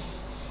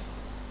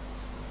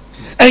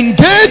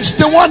 Engage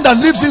the one that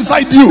lives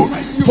inside you,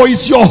 for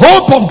it's your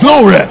hope of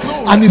glory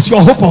and it's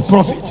your hope of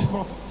profit.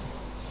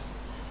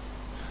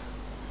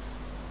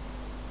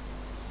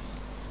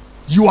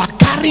 You are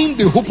carrying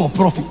the hope of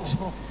profit.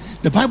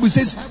 The Bible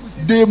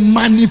says the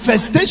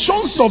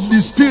manifestations of the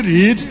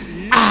Spirit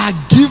are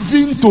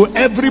given to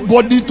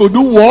everybody to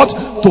do what?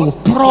 To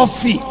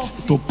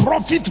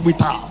profit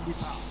without.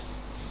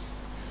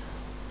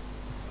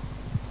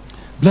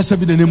 Blessed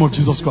be the name of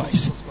Jesus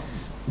Christ.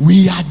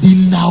 We are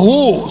the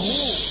naos.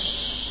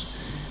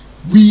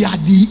 We are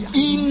the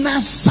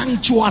inner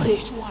sanctuary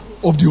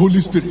of the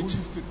Holy Spirit.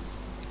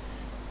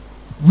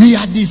 We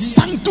are the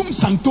sanctum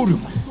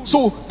sanctorum.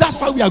 So that's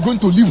why we are going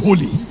to live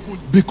holy,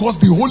 because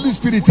the Holy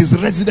Spirit is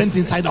resident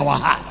inside our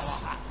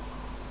hearts.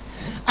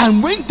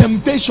 And when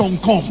temptation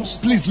comes,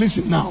 please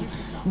listen now.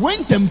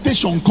 When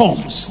temptation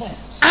comes,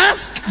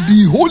 ask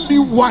the Holy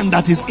One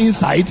that is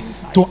inside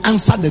to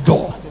answer the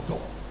door.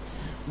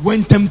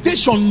 When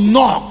temptation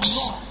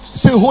knocks,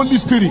 say, Holy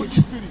Spirit,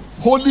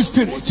 Holy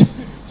Spirit,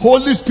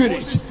 Holy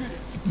Spirit.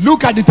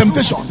 Look at the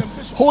temptation.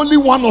 Holy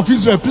One of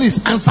Israel,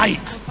 please answer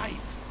it.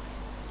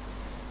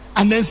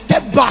 And then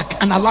step back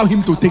and allow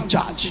him to take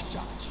charge.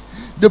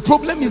 The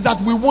problem is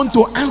that we want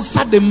to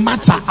answer the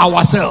matter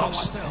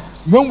ourselves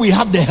when we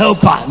have the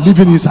helper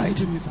living inside.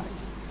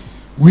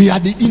 We are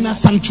the inner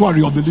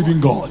sanctuary of the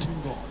living God.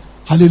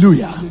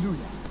 Hallelujah.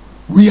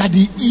 We are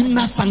the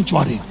inner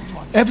sanctuary.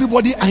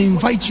 Everybody, I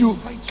invite you,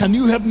 can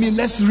you help me?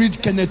 Let's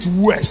read Kenneth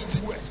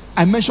West.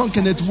 I mentioned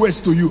Kenneth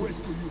West to you.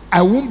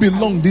 I won't be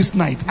long this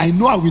night. I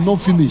know I will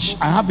not finish.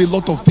 I have a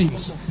lot of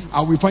things.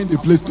 I will find a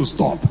place to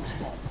stop.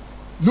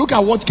 Look at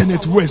what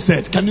Kenneth West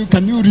said. Can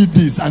you read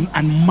this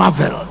and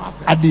marvel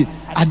at the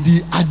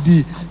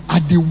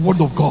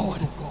word of God?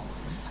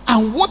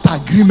 And what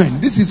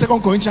agreement? This is 2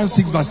 Corinthians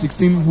 6 verse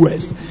 16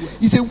 West.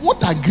 He said,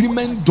 what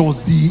agreement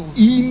does the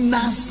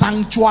inner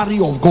sanctuary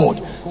of God?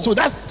 So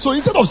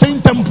instead of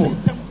saying temple,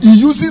 he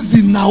uses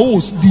the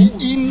naos, the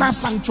inner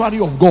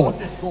sanctuary of God,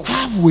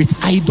 have with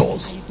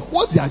idols.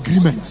 What's the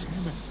agreement?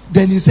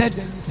 Then he said,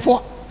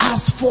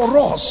 as for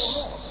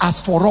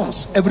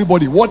us,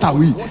 everybody, what are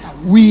we?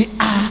 We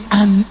are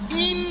an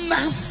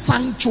inner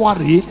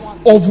sanctuary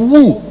of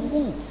who?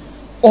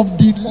 Of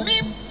the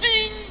living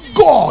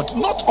God,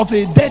 not of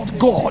a dead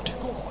God.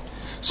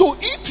 So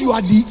if you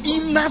are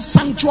the inner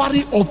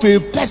sanctuary of a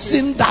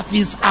person that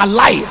is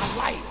alive,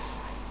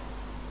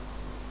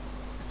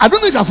 I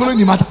don't know if you are following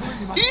the matter.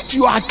 If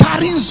you are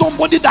carrying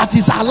somebody that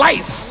is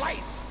alive,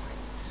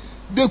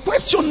 the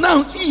question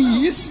now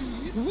is,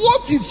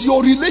 what is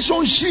your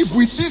relationship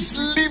with this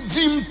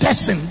living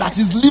person that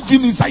is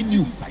living inside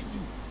you?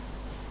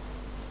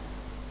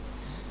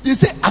 They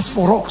say, as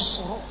for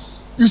us.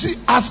 You see,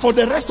 as for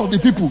the rest of the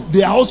people,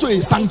 they are also a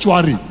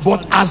sanctuary.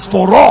 But as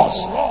for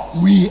us,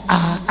 we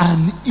are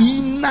an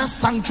inner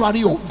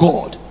sanctuary of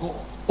God,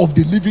 of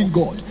the living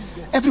God.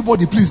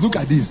 Everybody, please look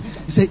at this.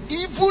 He said,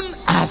 even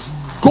as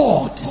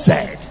God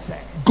said,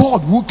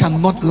 God who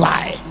cannot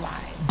lie,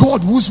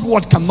 God whose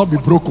word cannot be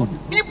broken,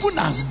 even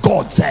as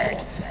God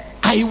said,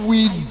 I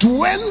will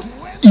dwell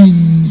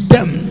in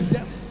them,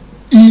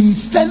 in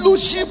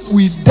fellowship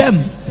with them,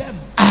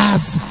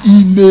 as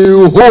in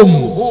a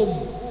home,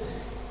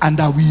 and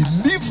I will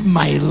live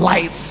my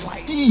life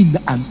in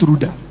and through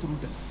them.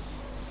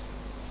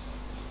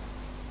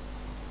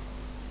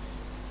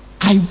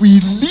 I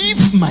will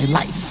live my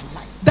life.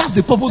 That's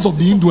the purpose of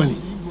the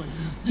indwelling.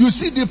 You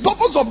see, the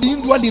purpose of the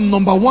indwelling,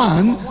 number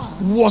one,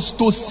 was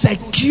to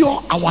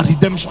secure our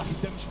redemption.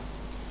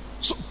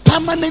 So,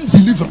 permanent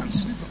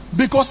deliverance.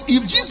 Because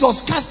if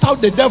Jesus cast out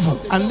the devil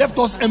and left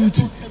us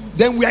empty,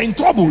 then we are in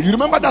trouble. You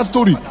remember that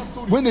story?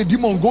 When a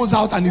demon goes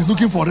out and is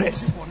looking for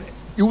rest,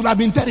 it would have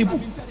been terrible.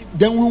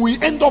 Then we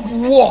will end up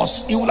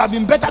worse. It would have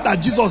been better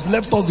that Jesus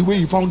left us the way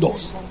he found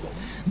us.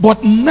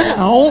 But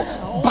now,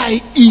 by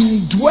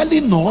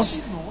indwelling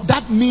us,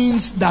 that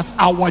means that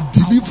our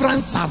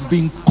deliverance has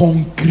been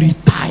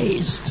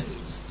concretized.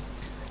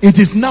 It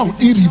is now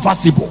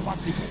irreversible,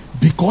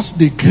 because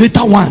the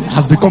greater one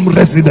has become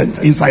resident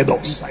inside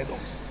us.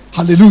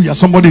 Hallelujah.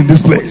 Somebody in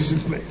this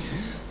place.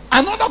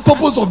 Another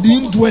purpose of the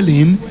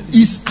indwelling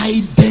is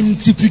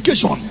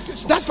identification.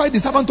 That's why the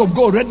servant of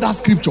God read that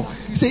scripture.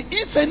 He said,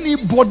 if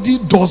anybody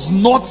does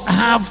not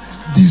have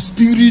the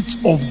Spirit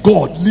of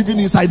God living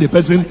inside the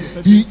person,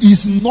 he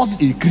is not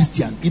a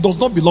Christian. He does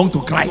not belong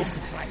to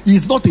Christ. He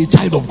is not a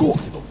child of God.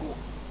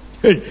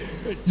 Hey,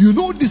 you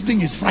know, this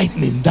thing is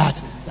frightening,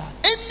 that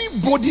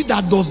anybody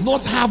that does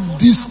not have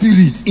this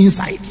Spirit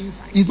inside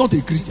is not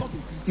a Christian.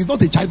 Is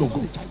not a child of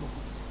God.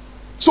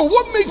 So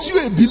what makes you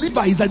a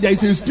believer is that there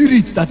is a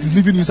spirit that is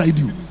living inside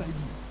you.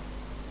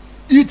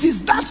 It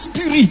is that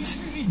spirit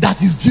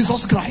that is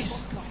Jesus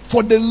Christ.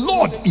 For the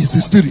Lord is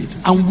the spirit,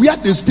 and where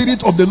the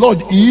spirit of the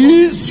Lord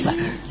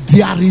is,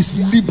 there is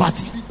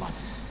liberty.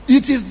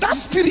 It is that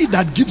spirit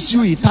that gives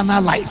you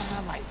eternal life.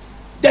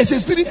 There's a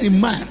spirit in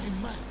man.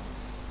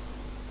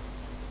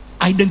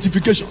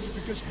 Identification.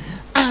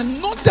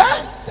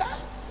 Another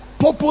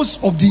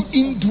purpose of the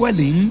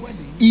indwelling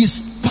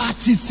is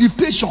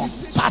participation.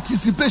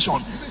 Participation.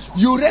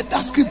 You read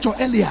that scripture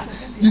earlier.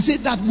 You said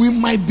that we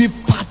might be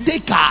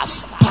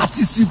partakers,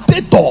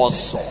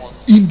 participators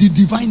in the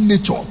divine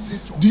nature.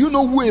 Do you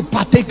know who a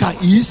partaker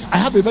is? I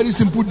have a very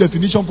simple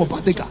definition for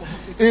partaker.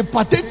 A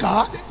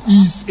partaker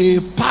is a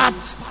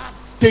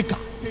part-taker.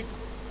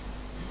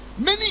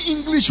 Many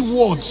English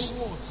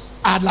words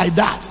are like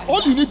that.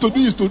 All you need to do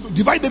is to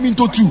divide them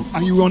into two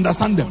and you will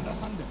understand them.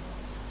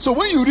 So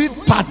when you read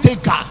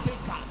partaker,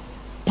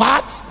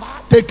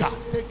 part-taker,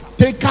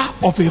 taker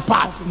of a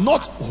part,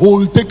 not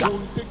whole taker.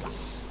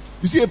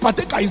 You see, a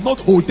partaker is not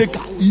whole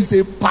taker, he's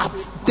a part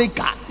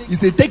taker,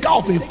 he's a taker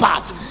of a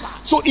part.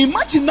 So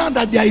imagine now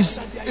that there is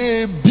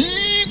a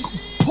big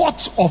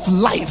pot of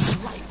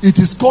life. It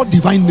is called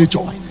divine nature.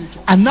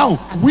 And now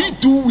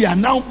we are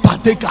now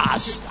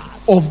partakers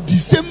of the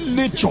same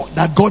nature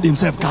that God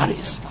himself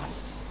carries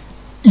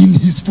in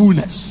his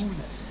fullness.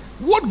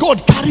 What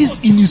God carries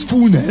in his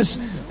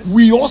fullness,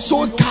 we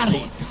also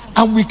carry,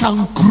 and we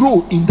can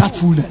grow in that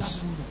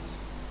fullness.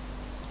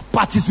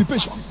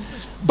 Participation.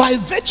 By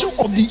virtue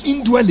of the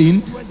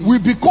indwelling, we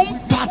become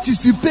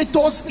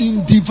participators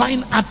in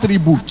divine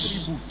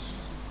attributes.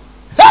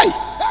 Hey!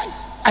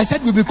 I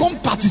said we become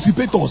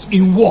participators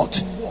in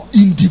what?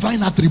 In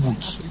divine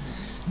attributes.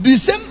 The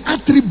same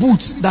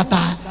attributes that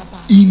are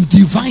in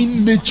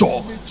divine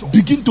nature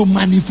begin to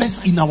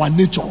manifest in our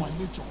nature.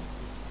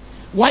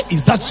 Why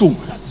is that so?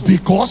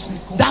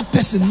 Because that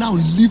person now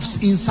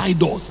lives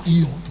inside us.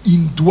 He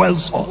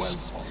indwells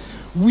us.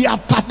 We are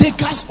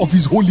partakers of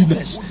his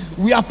holiness.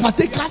 We are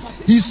partakers.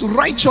 His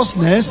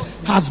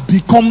righteousness has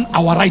become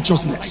our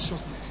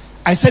righteousness.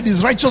 I said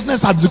his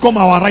righteousness has become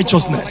our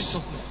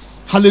righteousness.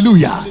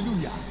 Hallelujah.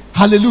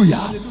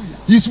 Hallelujah.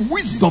 His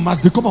wisdom has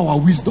become our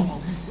wisdom.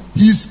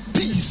 His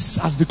peace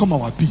has become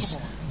our peace.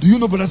 Do you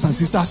know, brothers and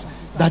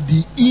sisters, that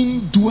the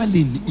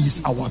indwelling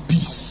is our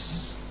peace?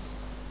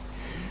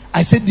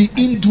 I said the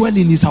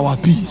indwelling is our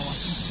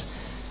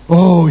peace.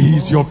 Oh, he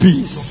is your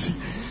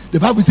peace. The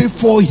Bible says,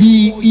 for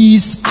he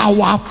is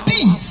our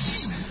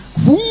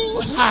peace, who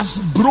has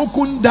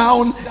broken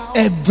down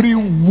every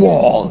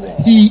wall.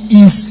 He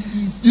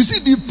is. You see,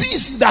 the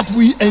peace that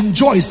we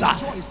enjoy, sir,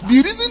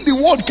 the reason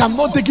the world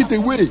cannot take it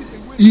away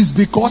is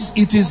because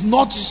it is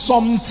not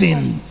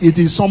something, it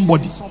is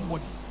somebody.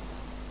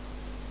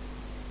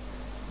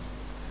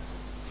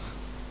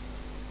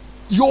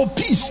 Your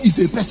peace is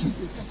a person.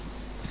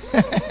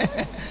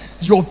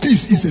 Your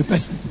peace is a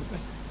person.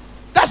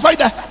 That's why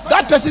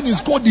that person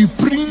is called the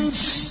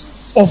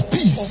Prince of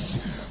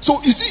Peace.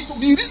 So you see,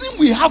 the reason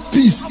we have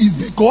peace is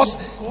because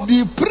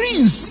the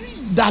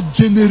Prince that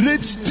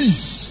generates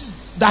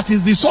peace, that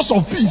is the source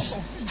of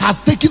peace, has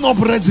taken up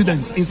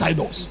residence inside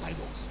us.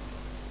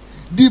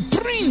 The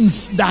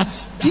Prince that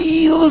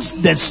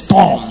steals the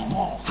storm.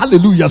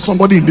 Hallelujah,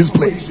 somebody in this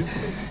place.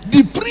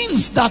 The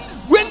Prince that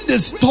when the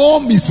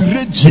storm is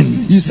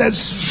raging, he says,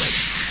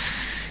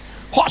 shh,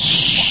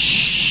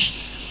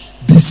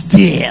 hush, be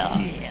still.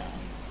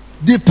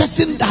 The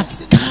person that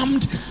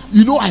calmed,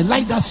 you know, I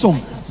like that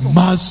song,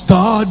 Master.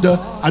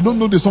 I don't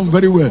know the song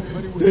very well.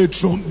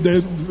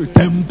 The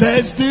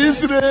tempest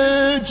is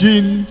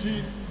raging.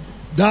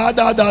 Da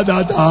da da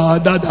da da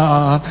da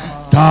da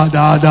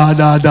da da da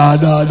da da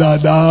da da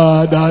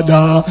da da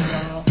da.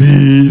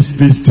 Peace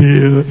be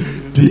still,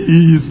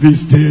 peace be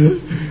still.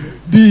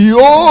 The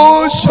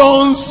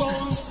oceans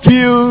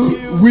still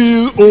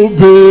will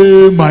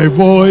obey my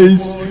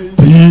voice.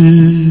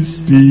 Peace,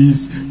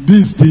 peace,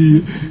 be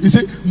still. He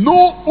said,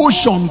 no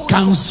ocean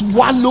can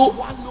swallow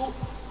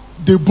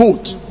the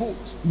boat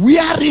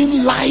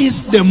wherein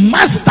lies the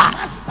master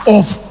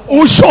of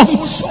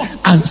oceans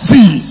and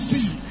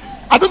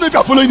seas. I don't know if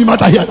you're following the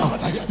matter here now.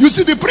 You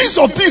see, the Prince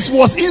of Peace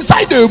was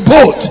inside the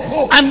boat,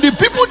 and the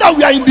people that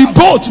were in the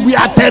boat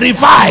were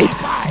terrified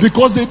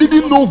because they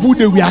didn't know who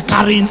they were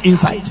carrying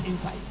inside.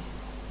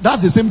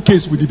 That's the same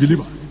case with the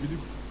believer.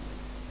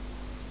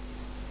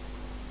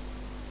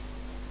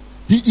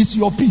 He is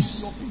your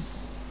peace.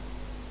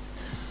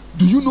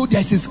 Do you know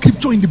there is a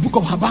scripture in the book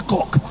of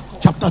Habakkuk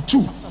chapter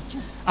 2?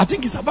 I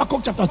think it's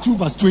Habakkuk chapter 2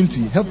 verse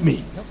 20. Help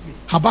me.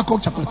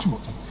 Habakkuk chapter 2.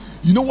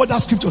 You know what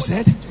that scripture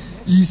said?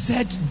 He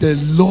said the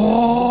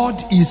Lord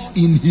is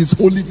in his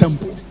holy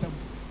temple.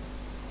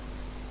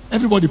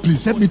 Everybody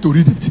please help me to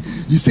read it.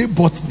 He said,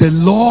 but the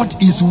Lord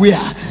is where?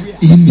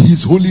 In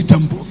his holy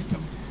temple.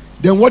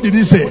 Then what did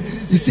he say?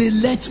 He said,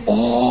 let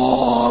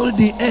all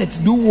the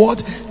earth do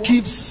what?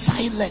 Keep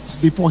silence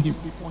before him.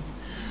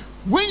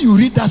 When you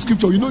read that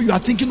scripture, you know you are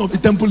thinking of the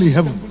temple in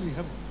heaven.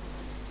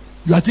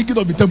 You are thinking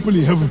of the temple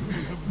in heaven.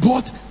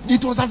 But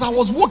it was as I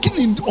was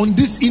walking on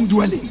this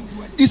indwelling,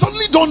 It's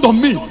only dawned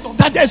on me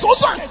that there's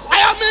also, I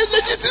am a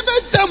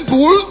legitimate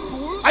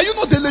temple. Are you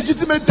not a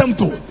legitimate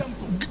temple?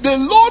 The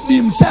Lord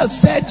himself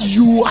said,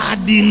 you are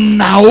the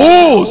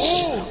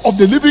naos of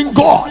the living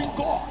God.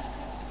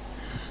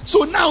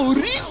 So now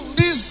read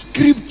this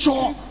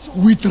scripture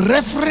with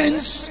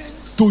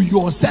reference to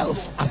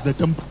yourself as the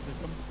temple.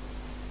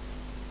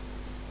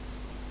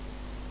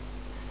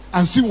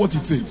 And see what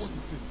it says.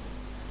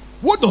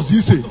 What does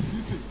he say?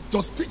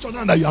 Just picture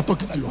now that you are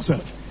talking to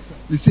yourself.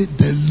 He said,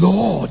 the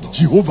Lord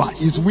Jehovah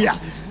is where?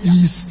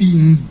 Is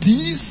in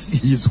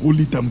this his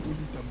holy temple.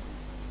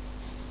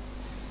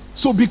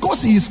 So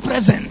because he is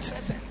present,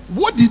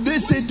 what did they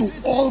say to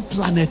all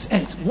planet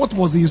earth? What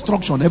was the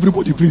instruction?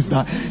 Everybody please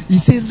that. He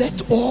said,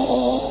 let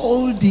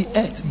all the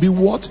earth be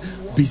what?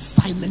 Be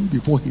silent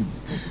before him.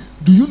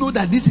 Do you know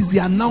that this is the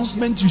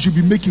announcement you should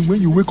be making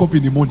when you wake up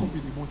in the morning?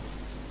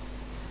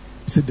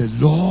 He said, the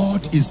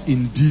Lord is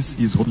in this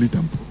his holy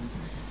temple.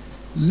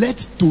 Let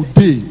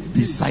today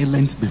be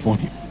silent before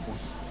him.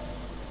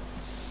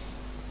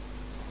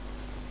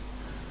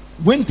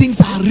 When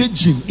things are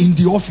raging in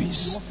the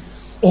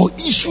office or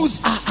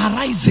issues are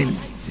arising,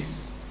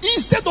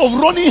 instead of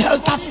running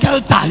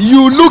helter-skelter,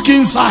 you look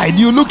inside,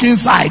 you look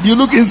inside, you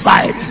look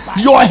inside.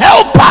 Your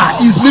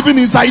helper is living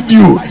inside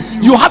you.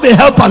 You have a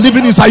helper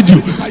living inside you.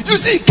 You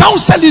see,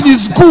 counseling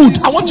is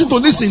good. I want you to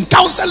listen.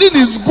 Counseling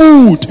is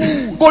good.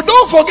 But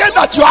don't forget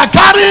that you are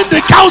carrying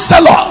the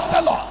counselor.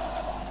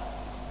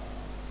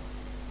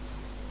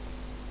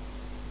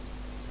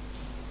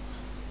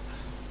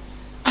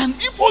 And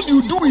if all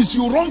you do is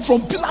you run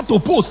from pillar to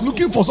post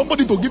looking for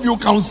somebody to give you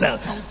counsel,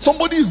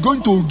 somebody is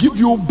going to give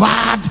you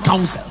bad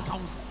counsel.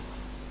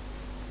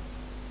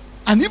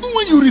 And even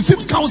when you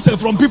receive counsel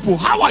from people,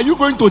 how are you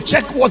going to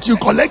check what you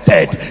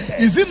collected?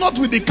 Is it not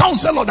with the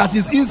counselor that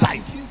is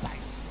inside?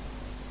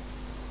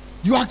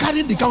 You are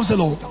carrying the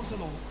counselor.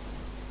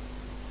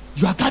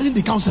 You are carrying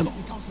the counselor.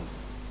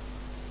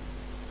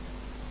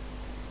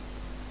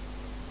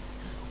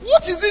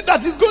 What is it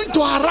that is going to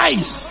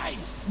arise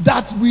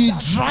that we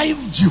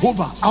drive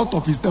Jehovah out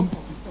of his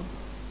temple?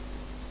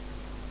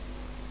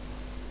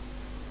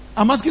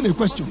 I'm asking a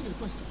question.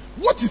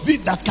 What is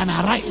it that can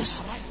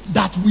arise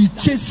that we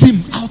chase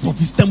him out of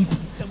his temple?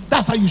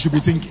 That's how you should be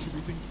thinking.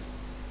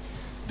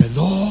 The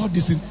Lord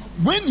is in.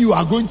 When you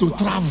are going to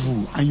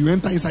travel and you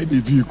enter inside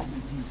the vehicle,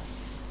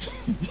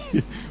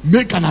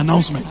 make an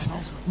announcement.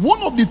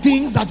 One of the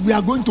things that we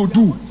are going to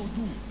do,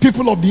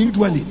 people of the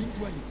indwelling,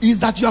 is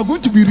that you are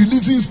going to be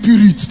releasing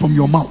spirits from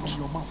your mouth.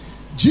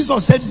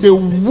 Jesus said, the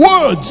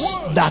words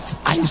that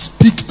I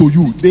speak to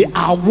you, they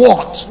are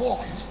what?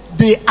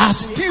 They are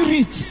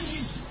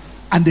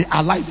spirits and they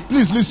are life.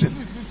 Please listen.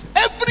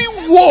 Every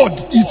word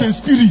is a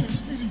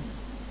spirit.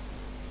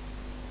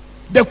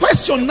 The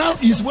question now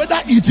is whether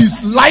it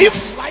is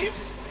life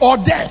or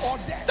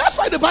death. That's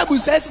why the Bible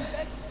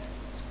says,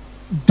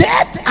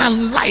 death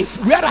and life,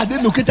 where are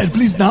they located,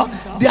 please now?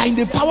 They are in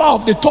the power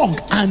of the tongue.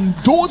 And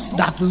those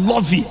that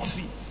love it,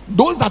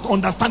 those that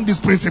understand this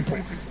principle,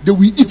 they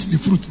will eat the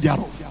fruit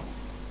thereof.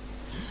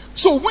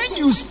 So when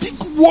you speak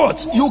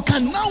words, you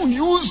can now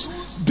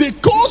use,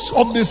 because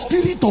of the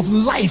spirit of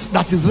life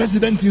that is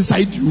resident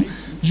inside you,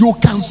 you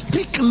can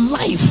speak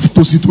life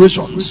to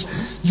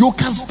situations. You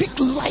can speak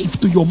life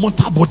to your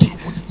mortal body.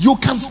 You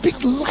can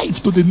speak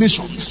life to the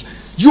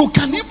nations. You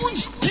can even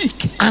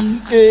speak,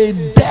 and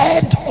a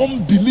dead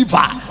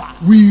unbeliever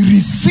will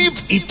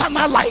receive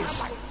eternal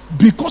life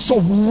because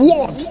of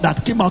words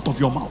that came out of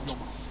your mouth.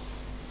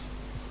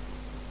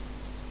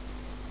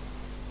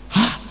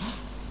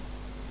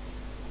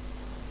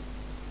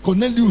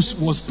 Cornelius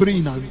was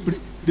praying and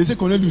praying. They say,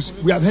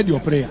 Cornelius, we have heard your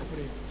prayer.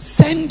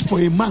 Send for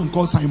a man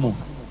called Simon.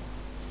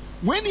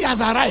 When he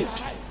has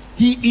arrived,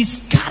 he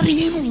is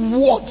carrying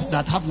words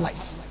that have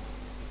life.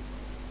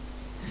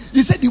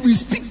 He said he will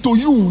speak to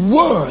you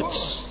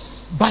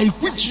words by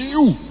which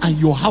you and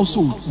your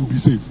household will be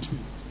saved.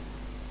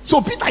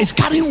 So Peter is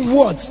carrying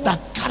words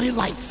that carry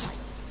life.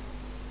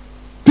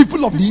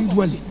 People of the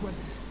indwelling,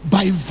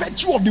 by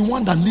virtue of the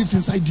one that lives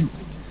inside you,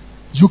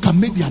 you can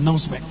make the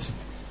announcement.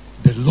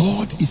 The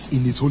Lord is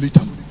in his holy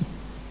temple.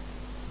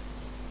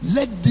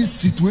 Let this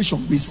situation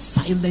be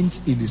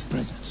silent in his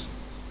presence.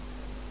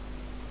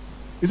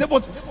 He said,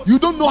 but you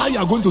don't know how you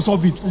are going to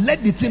solve it.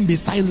 Let the thing be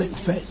silent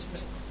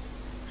first.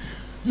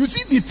 You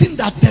see, the thing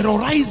that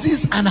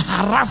terrorizes and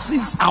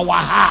harasses our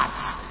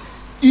hearts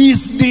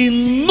is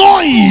the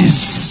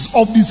noise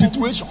of the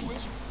situation.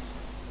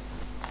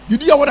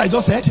 Did you hear what I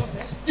just said?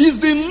 It's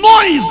the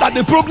noise that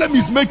the problem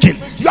is making.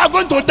 You are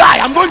going to die.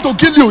 I'm going to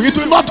kill you. It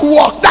will not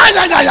work.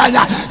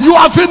 You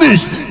are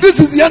finished. This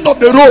is the end of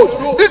the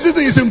road. This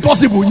is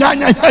impossible.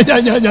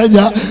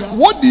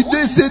 What did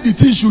they say the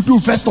thing should do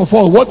first of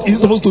all? What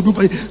is supposed to do?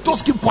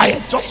 Just keep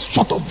quiet. Just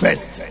shut up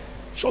first.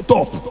 Shut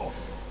up.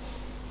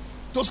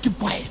 Just keep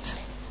quiet.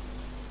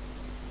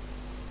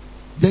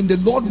 Then the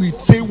Lord will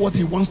say what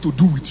he wants to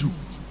do with you.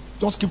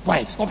 Just keep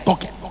quiet. Stop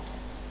talking.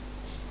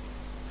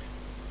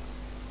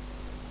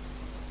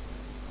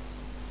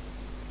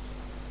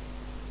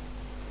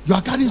 You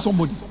are carrying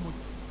somebody.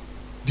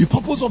 The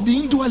purpose of the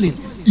indwelling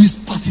is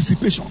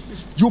participation.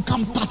 You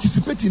can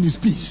participate in his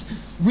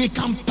peace. We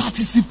can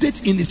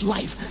participate in his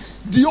life.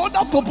 The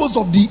other purpose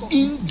of the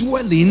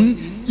indwelling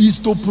is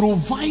to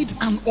provide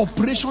an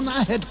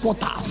operational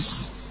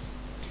headquarters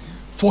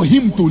for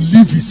him to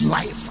live his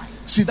life.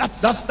 See,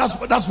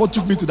 that's what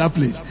took me to that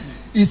place.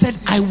 He said,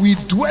 I will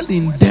dwell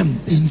in them,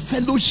 in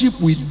fellowship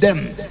with them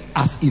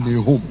as in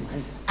a home.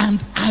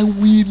 And I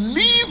will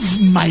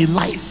live my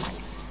life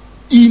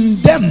in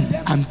them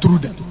and through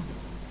them.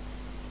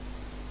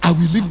 I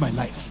will live my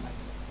life.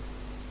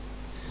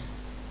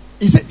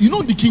 He said, you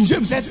know, the King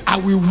James says, I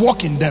will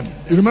walk in them.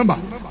 You remember?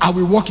 I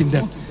will walk in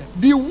them.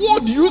 The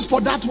word used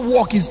for that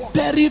walk is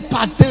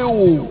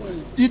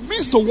peripateo. It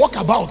means to walk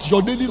about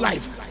your daily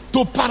life.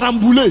 To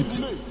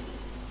perambulate.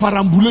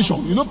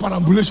 Perambulation. You know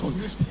perambulation?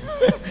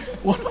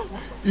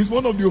 It's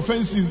one of the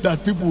offenses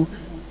that people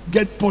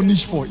get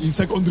punished for in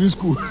secondary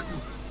school.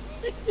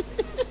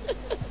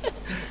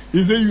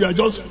 He said you are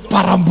just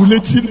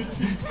perambulating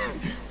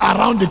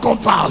around the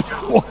compound,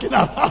 walking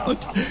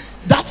around.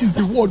 That is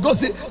the word. God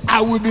said,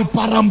 I will be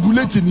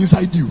perambulating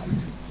inside you.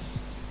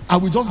 I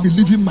will just be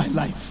living my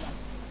life.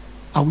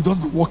 I will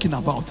just be walking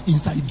about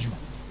inside you.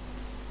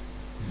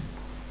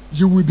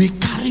 You will be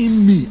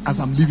carrying me as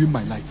I'm living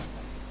my life.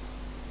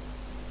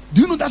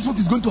 Do you know that's what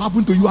is going to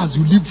happen to you as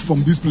you live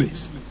from this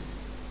place?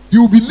 He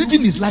will be living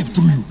his life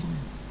through you.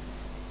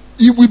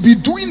 He will be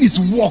doing his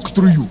work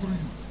through you.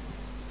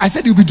 I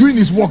said he will be doing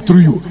his work through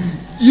you.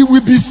 He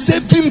will be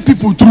saving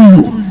people through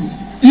you.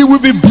 He will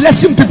be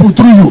blessing people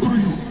through you.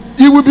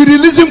 He will be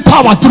releasing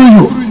power through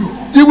you.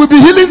 He will be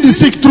healing the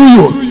sick through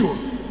you.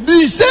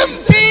 The same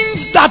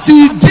things that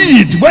he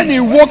did when he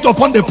walked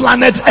upon the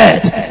planet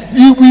Earth,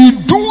 he will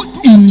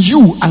do in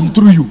you and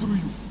through you.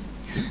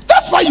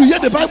 That's why you hear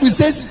the Bible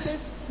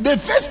says, the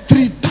first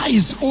 3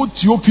 times, O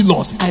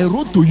Theophilus, I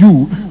wrote to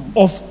you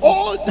of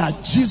all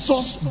that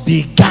Jesus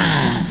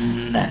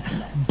began,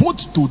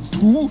 both to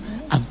do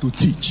and to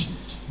teach.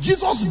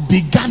 Jesus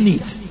began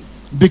it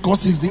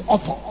because he's the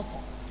author.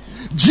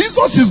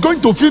 Jesus is going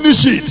to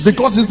finish it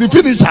because he's the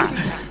finisher.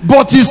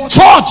 But his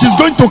church is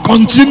going to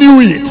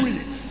continue it.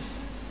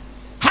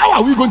 How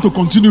are we going to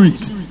continue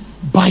it?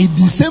 By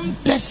the same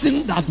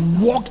person that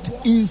walked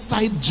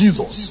inside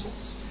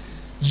Jesus,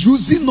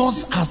 using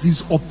us as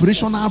his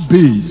operational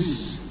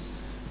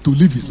base to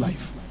live his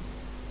life.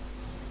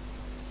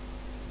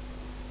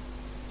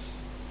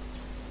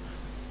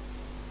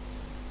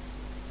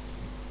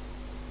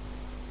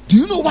 Do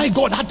you know why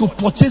God had to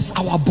purchase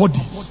our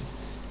bodies?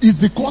 It's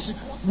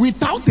because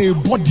without a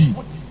body,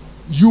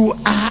 you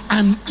are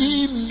an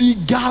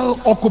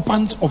illegal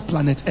occupant of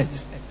planet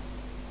Earth.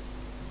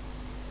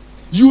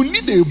 You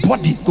need a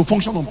body to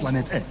function on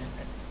planet Earth.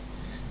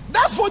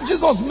 That's what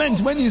Jesus meant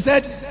when he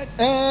said,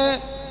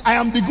 I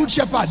am the good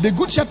shepherd. The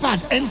good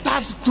shepherd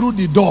enters through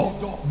the door.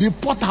 The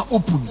porter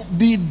opens.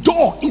 The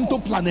door into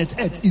planet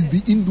Earth is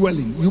the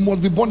indwelling. You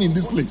must be born in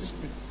this place.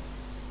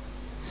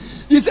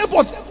 He said,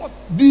 but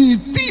the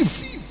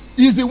thief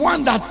is the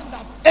one that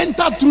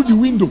entered through the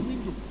window,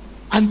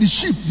 and the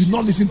sheep did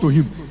not listen to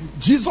him.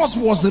 Jesus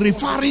was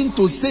referring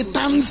to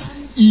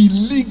Satan's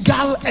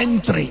illegal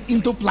entry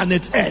into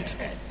planet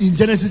Earth in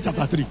Genesis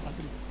chapter 3.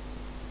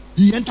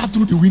 He entered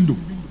through the window.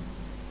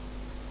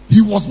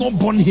 He was not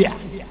born here,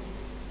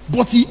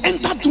 but he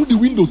entered through the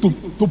window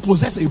to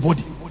possess a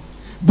body.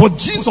 But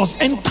Jesus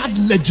entered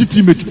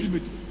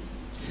legitimately.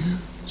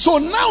 So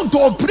now to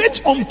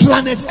operate on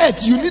planet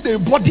Earth, you need a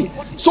body.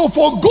 So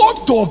for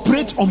God to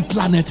operate on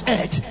planet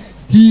Earth,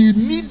 he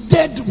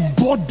needed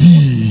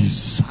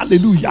bodies.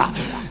 Hallelujah.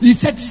 He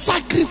said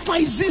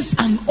sacrifices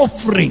and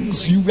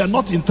offerings you were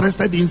not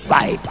interested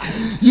inside.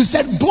 You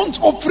said burnt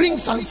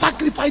offerings and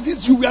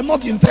sacrifices you were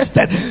not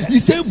interested. He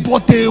said,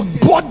 but a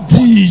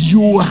body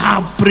you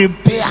have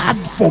prepared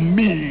for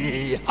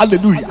me.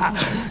 Hallelujah.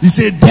 He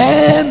said,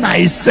 then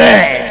I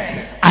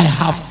said, I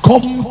have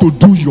come to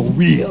do your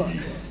will.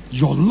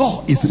 Your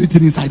law is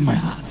written inside my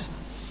heart.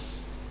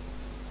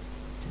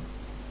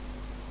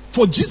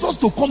 For Jesus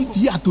to come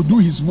here to do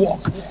his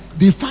work,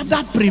 the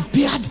Father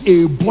prepared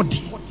a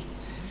body,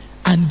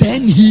 and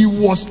then he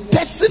was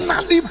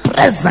personally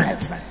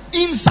present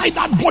inside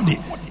that body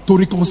to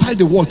reconcile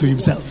the world to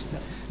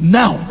himself.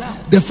 Now,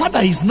 the Father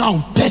is now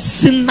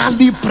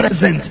personally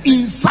present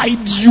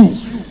inside you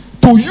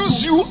to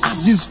use you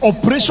as his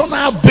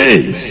operational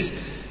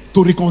base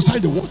to reconcile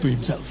the world to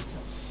himself.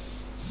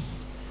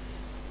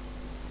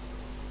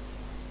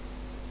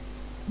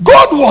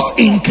 God was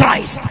in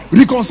Christ,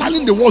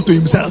 reconciling the world to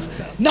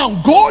himself.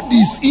 Now God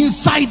is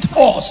inside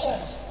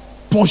us,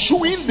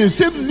 pursuing the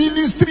same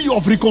ministry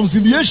of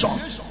reconciliation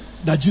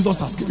that Jesus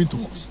has given to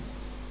us.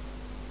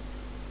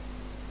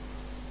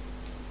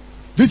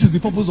 This is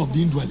the purpose of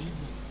the indwelling.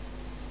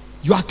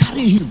 You are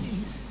carrying him.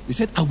 He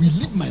said, I will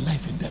live my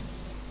life in them.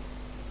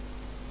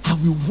 I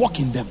will walk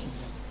in them.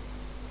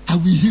 I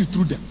will heal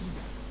through them.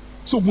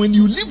 So when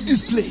you leave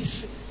this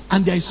place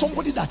and there is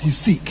somebody that is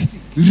sick,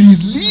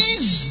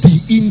 release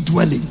the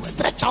indwelling.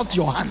 Stretch out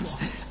your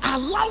hands.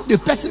 Allow the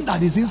person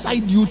that is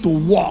inside you to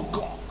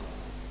walk.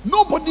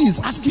 Nobody is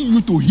asking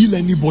you to heal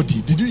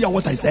anybody. Did you hear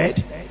what I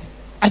said?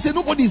 I said,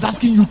 nobody is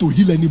asking you to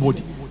heal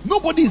anybody.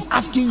 Nobody is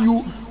asking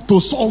you to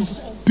solve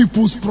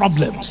people's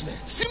problems.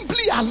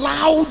 Simply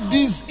allow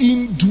this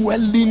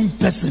indwelling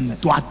person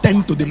to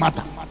attend to the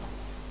matter.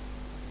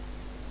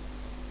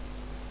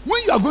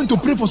 When you are going to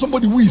pray for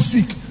somebody who is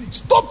sick,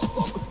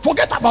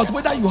 forget about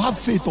whether you have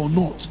faith or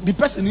not. The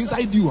person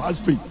inside you has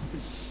faith.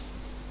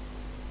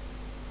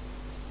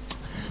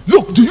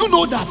 Look, do you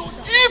know that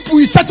if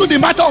we settle the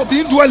matter of the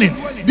indwelling,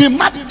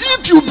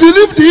 if you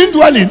believe the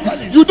indwelling,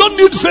 you don't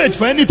need faith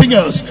for anything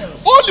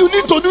else. All you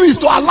need to do is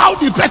to allow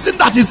the person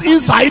that is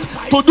inside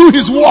to do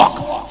his work.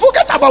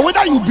 Forget about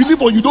whether you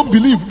believe or you don't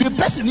believe. The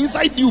person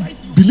inside you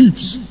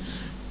believes.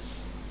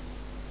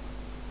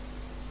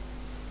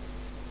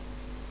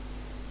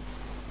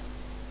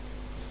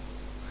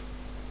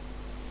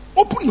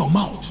 Open your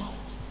mouth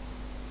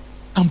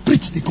and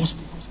preach the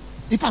gospel.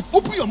 In fact,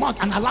 open your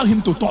mouth and allow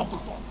him to talk.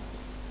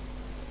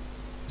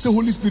 Say,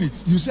 Holy Spirit,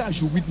 you say I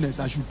should witness,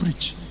 I should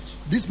preach.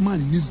 This man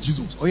needs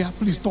Jesus. Oh yeah,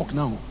 please talk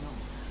now.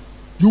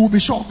 You will be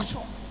shocked.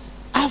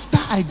 After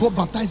I got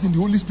baptized in the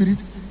Holy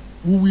Spirit,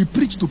 we will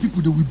preach to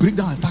people, they will break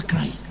down and start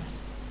crying.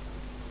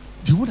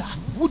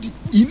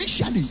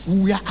 Initially,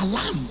 we were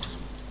alarmed.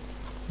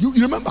 You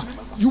remember,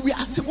 you were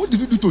asking, what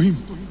did you do to him?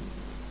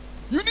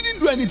 You didn't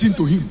do anything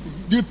to him.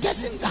 The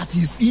person that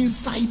is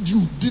inside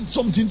you did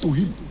something to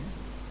him.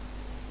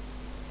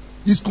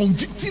 He's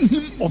convicting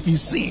him of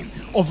his sin,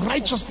 of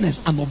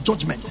righteousness, and of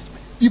judgment,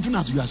 even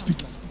as you are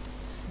speaking.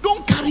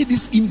 Don't carry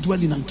this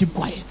indwelling and keep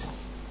quiet.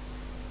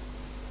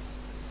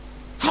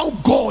 How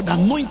God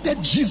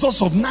anointed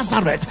Jesus of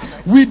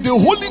Nazareth with the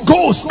Holy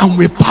Ghost and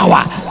with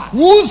power,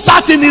 who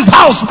sat in his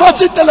house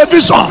watching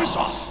television.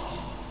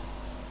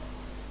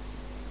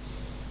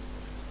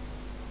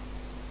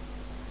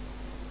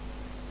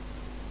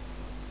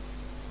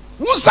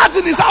 Who sat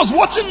in his house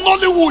watching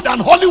Nollywood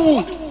and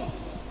Hollywood?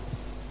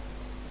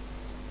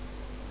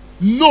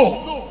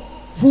 No,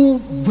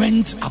 who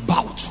went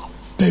about.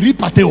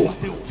 Peripateo,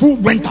 who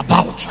went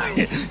about.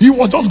 He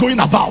was just going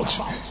about.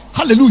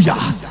 Hallelujah.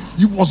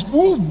 He was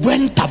who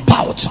went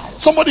about.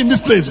 Somebody in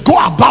this place, go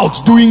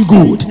about doing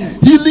good,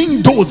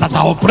 healing those that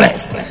are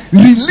oppressed,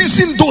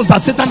 releasing those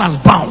that Satan has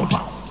bound.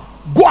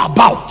 Go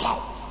about.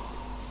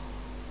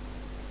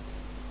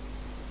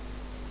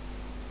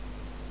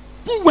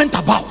 Who went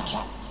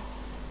about?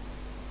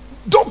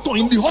 Doctor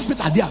in the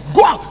hospital there,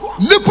 go out.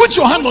 Put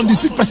your hand on the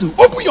sick person.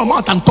 Open your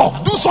mouth and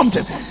talk. Do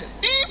something.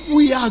 If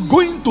we are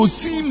going to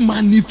see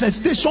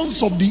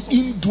manifestations of the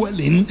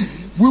indwelling,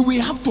 we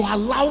will have to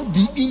allow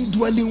the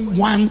indwelling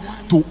one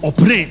to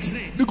operate.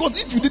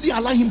 Because if you didn't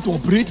allow him to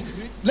operate,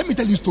 let me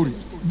tell you a story.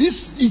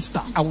 This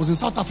Easter, I was in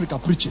South Africa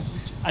preaching.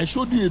 I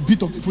showed you a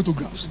bit of the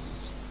photographs.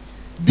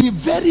 The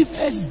very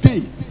first day,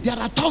 there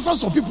are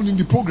thousands of people in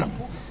the program.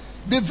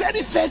 The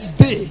very first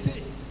day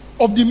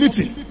of the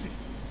meeting,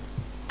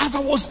 as I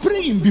was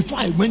praying before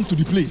I went to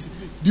the place,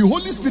 the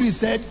Holy Spirit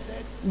said,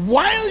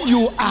 while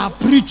you are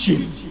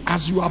preaching,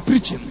 as you are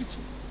preaching,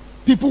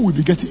 people will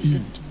be getting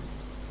healed.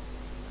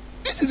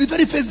 This is the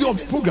very first day of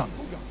the program.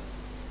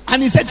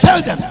 And he said,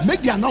 tell them,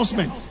 make the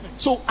announcement.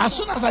 So as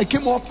soon as I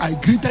came up, I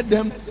greeted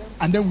them,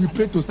 and then we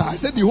prayed to start. I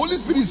said, the Holy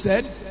Spirit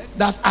said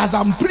that as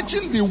I'm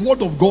preaching the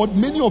word of God,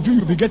 many of you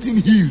will be getting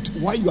healed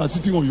while you are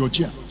sitting on your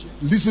chair,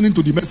 listening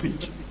to the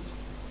message.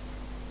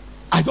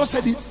 I just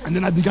said it, and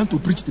then I began to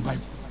preach the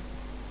Bible.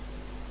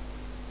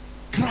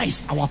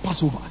 Christ, our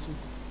Passover.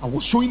 I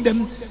was showing them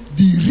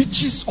the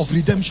riches of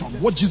redemption,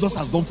 what Jesus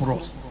has done for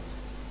us.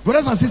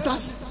 Brothers and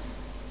sisters,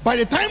 by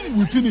the time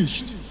we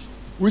finished,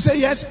 we say,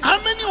 yes, how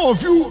many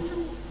of you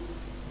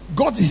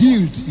got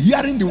healed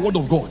hearing the word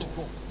of God?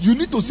 You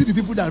need to see the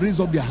people that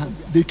raised up their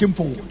hands. They came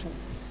forward.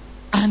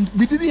 And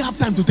we didn't have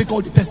time to take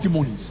all the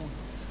testimonies.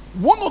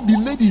 One of the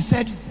ladies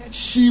said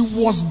she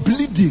was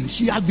bleeding.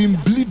 She had been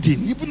bleeding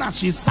even as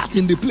she sat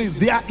in the place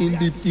there in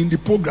the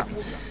program.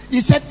 He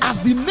said as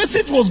the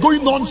message was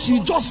going on, she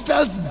just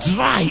felt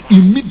dry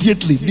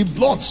immediately. The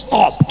blood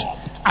stopped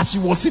as she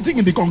was sitting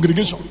in the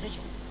congregation.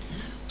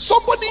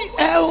 Somebody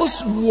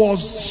else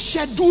was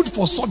scheduled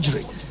for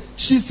surgery.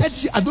 She said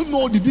I don't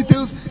know the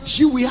details.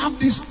 She will have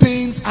these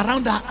pains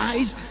around her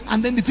eyes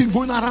and then the thing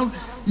going around.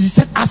 He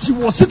said as she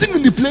was sitting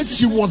in the place,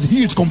 she was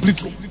healed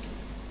completely.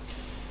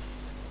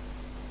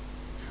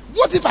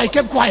 What if I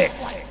kept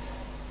quiet?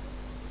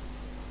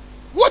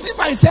 What if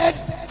I said,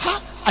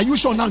 are you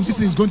sure now this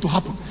thing is going to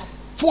happen?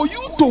 For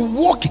you to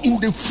walk in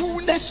the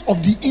fullness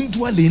of the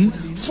indwelling,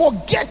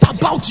 forget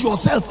about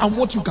yourself and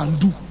what you can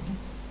do.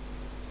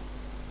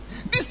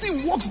 This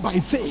thing works by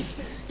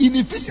faith. In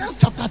Ephesians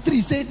chapter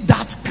 3, said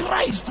that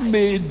Christ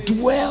may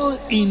dwell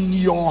in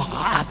your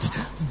heart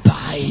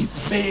by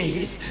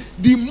faith.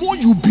 The more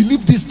you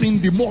believe this thing,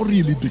 the more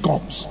real it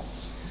becomes.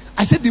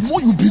 I said the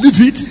more you believe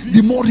it,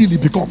 the more real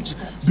it becomes.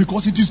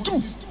 Because it is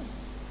true.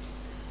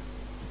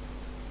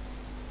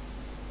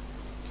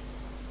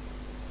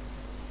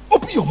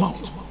 Open your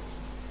mouth.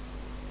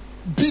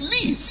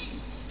 Believe.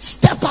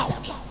 Step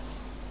out.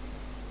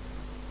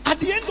 At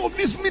the end of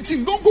this meeting,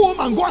 meeting. Don't go home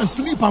and go and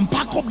sleep and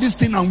pack up this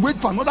thing and wait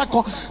for another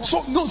call.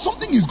 So no,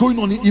 something is going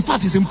on. In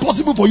fact, it's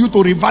impossible for you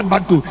to revert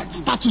back to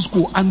status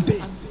quo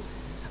ante.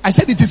 I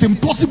said it is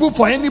impossible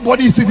for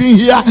anybody sitting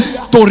here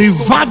to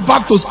revert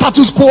back to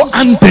status quo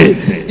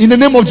ante in the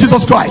name of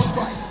Jesus Christ.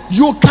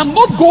 You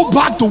cannot go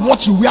back to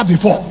what you were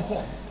before.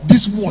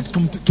 This word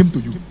came to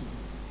you.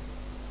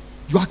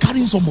 You are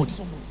carrying somebody.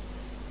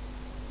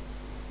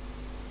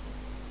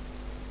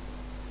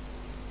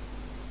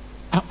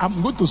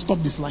 I'm going to stop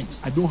these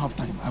lines. I don't have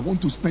time. I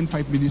want to spend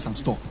 5 minutes and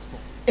stop.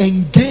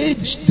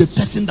 Engage the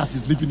person that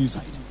is living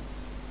inside.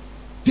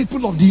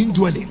 People of the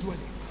indwelling.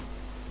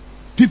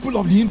 People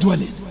of the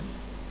indwelling.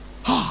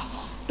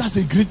 That's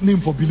a great name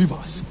for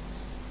believers.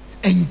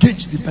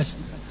 Engage the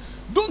person.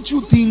 Don't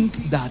you think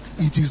that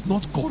it is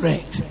not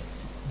correct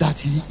that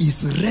he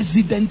is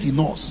resident in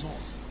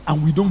us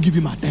and we don't give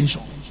him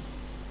attention?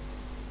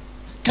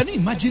 Can you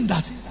imagine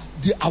that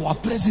our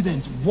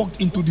president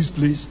walked into this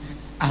place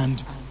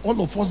and all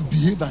of us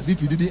behave as if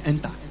he didn't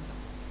enter?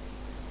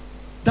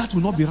 That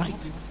will not be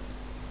right.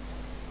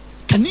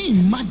 Can you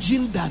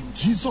imagine that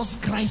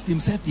Jesus Christ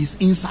himself is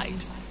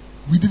inside?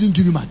 We didn't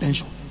give him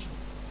attention.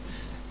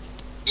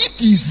 If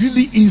he is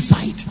really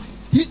inside,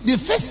 the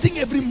first thing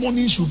every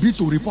morning should be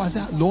to report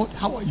and say, Lord,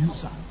 how are you,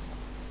 sir?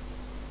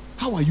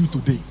 How are you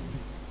today?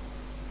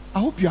 I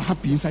hope you are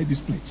happy inside this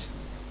place.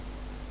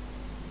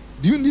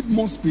 Do you need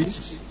more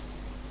space?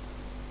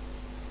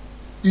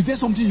 Is there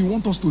something you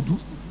want us to do?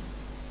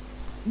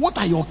 What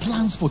are your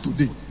plans for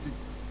today?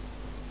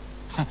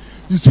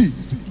 You see,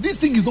 this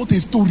thing is not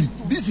a story.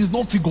 This is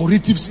not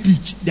figurative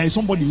speech. There is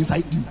somebody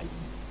inside you.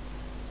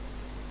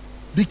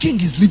 The king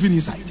is living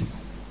inside.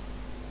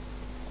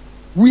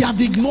 We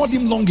have ignored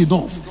him long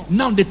enough.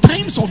 Now the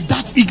times of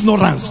that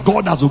ignorance,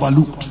 God has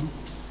overlooked.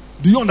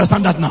 Do you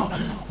understand that now?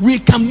 We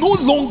can no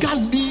longer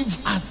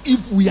live as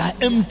if we are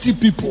empty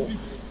people,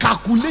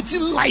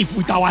 calculating life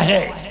with our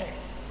head.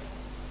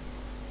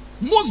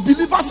 Most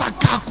believers are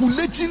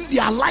calculating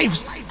their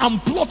lives and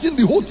plotting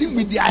the whole thing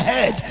with their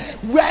head,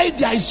 where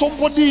there is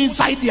somebody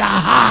inside their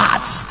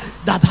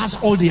hearts that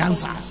has all the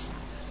answers.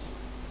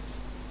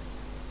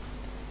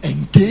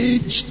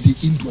 Engage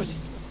the indwelling.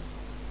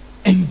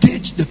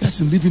 Engage the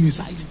person living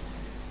inside.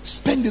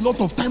 Spend a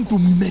lot of time to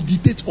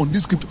meditate on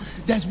this scripture.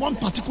 There's one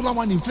particular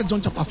one in 1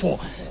 John chapter 4.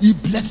 He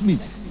blessed me.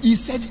 He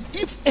said,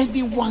 if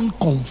anyone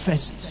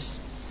confesses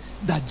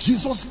that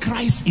Jesus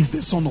Christ is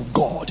the Son of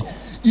God,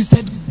 he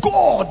said,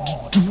 God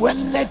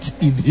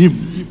dwelleth in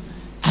him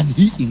and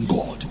he in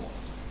God.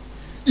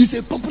 It's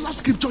a popular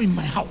scripture in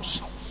my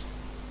house.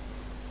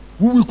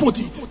 We will quote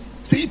it.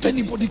 Say, if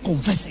anybody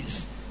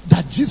confesses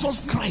that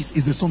Jesus Christ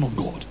is the Son of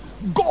God,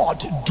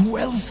 God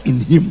dwells in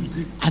him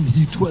and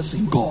he dwells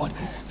in God.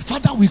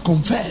 Father, we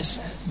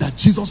confess that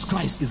Jesus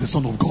Christ is the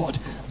Son of God.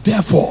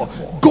 Therefore,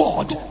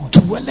 God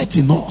dwelleth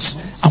in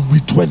us and we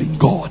dwell in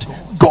God.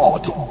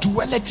 God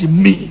dwelleth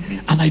in me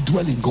and I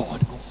dwell in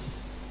God.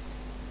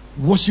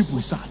 Worship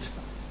will start.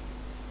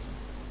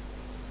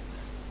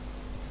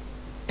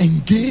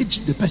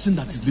 Engage the person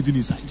that is living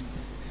inside.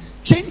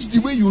 Change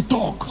the way you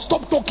talk.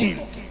 Stop talking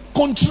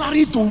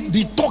contrary to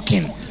the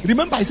talking.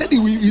 Remember, I said he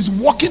is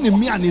walking in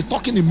me and he's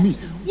talking in me.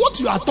 What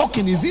you are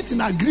talking, is it in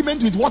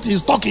agreement with what he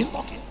is talking?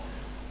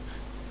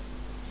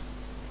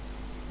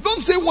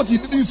 Don't say what he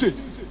didn't say.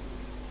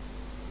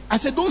 I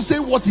said, don't say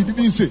what he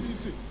didn't say.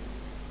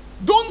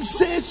 Don't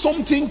say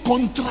something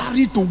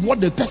contrary to what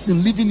the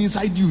person living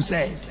inside you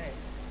said.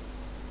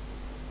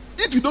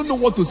 If you don't know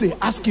what to say,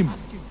 ask him.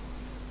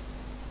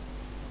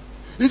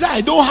 He said,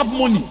 I don't have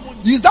money.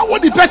 Is that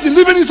what the person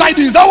living inside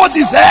you? Is that what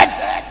he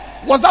said?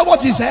 Was that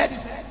what he said?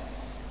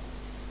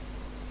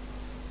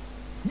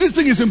 This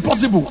thing is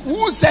impossible.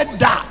 Who said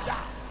that?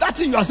 That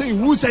thing you are saying,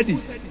 who said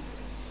it?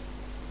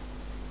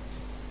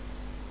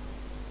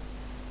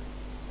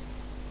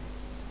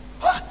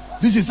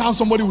 This is how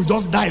somebody will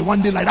just die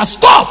one day like that.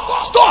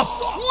 Stop! Stop!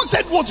 Who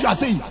said what you are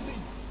saying?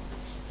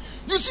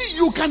 You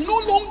see, you can no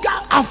longer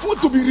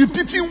afford to be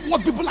repeating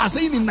what people are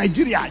saying in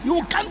Nigeria.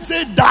 You can't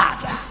say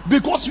that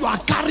because you are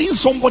carrying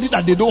somebody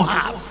that they don't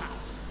have.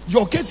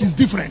 Your case is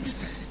different.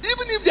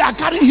 Even if they are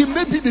carrying him,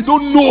 maybe they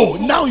don't know.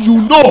 Now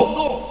you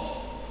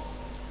know.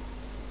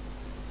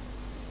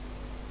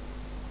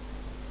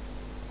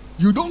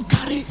 You don't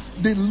carry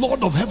the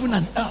Lord of heaven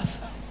and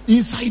earth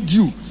inside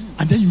you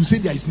and then you say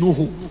there is no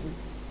hope.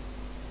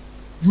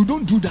 You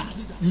don't do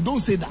that. You don't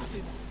say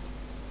that.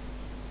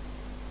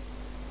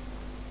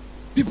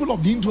 People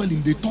of the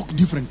indwelling, they talk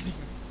differently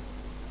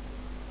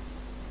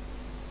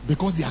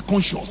because they are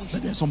conscious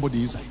that there's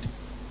somebody inside.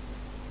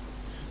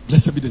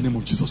 Blessed be the name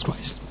of Jesus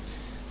Christ.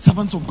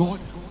 Servants of God,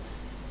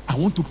 I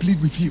want to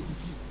plead with you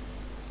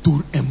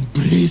to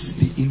embrace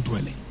the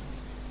indwelling.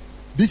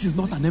 This is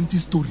not an empty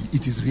story,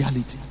 it is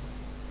reality.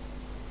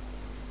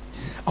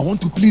 I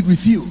want to plead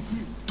with you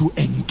to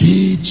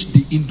engage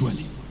the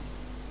indwelling.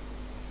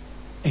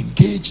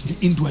 Engage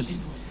the indwelling.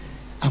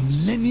 I'm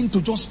learning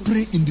to just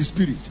pray in the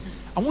spirit.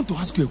 I want to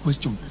ask you a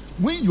question.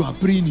 When you are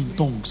praying in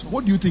tongues,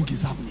 what do you think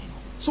is happening?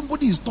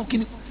 Somebody is talking.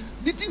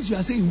 The things you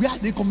are saying, where are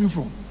they coming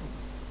from?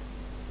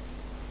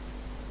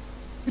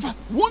 In fact,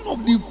 one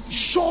of the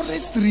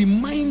surest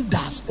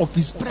reminders of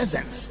his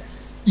presence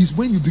is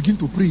when you begin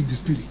to pray in the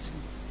spirit.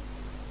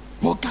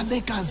 You are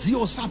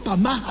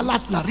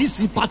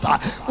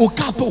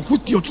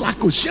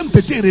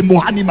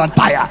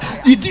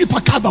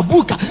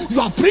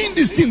praying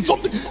this thing,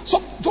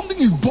 something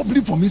is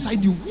bubbling from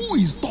inside you. Who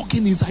is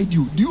talking inside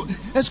you? Do you,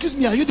 excuse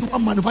me, are you the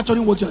one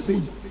manufacturing what you are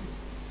saying?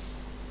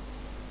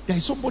 There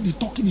is somebody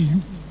talking in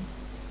you.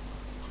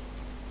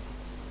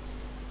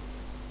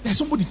 There is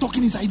somebody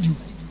talking inside you.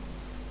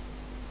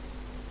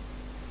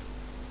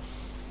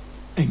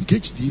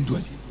 Engage the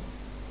indwelling.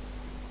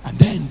 And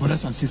then,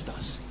 brothers and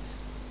sisters,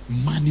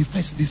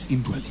 manifest this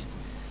indwelling.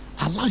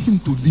 Allow him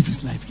to live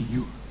his life in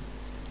you.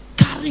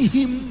 Carry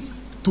him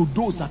to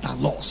those that are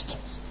lost.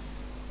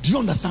 Do you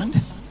understand?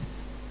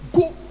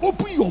 Go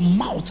open your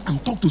mouth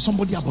and talk to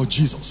somebody about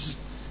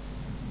Jesus.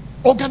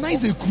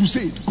 Organize a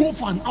crusade. Go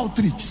for an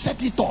outreach.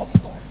 Set it up.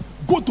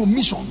 Go to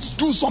missions.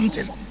 Do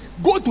something.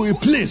 Go to a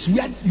place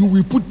where you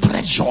will put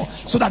pressure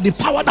so that the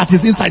power that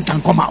is inside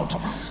can come out.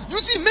 You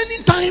see,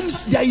 many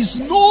times there is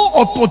no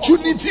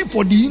opportunity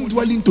for the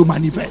indwelling to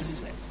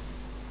manifest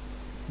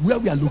where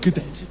we are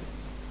located.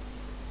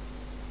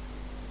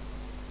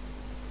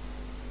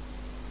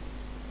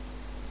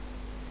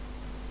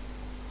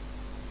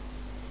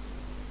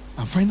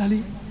 And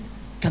finally,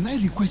 can I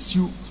request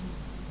you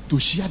to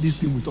share this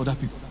thing with other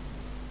people?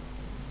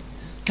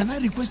 Can I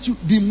request you,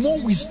 the more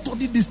we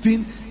study this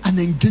thing and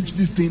engage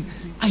this thing,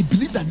 I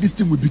believe that this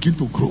thing will begin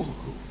to grow.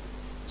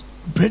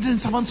 Brethren,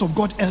 servants of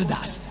God,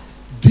 elders,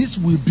 this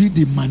will be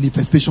the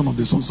manifestation of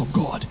the sons of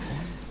God.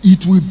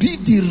 It will be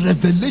the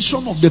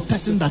revelation of the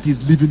person that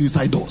is living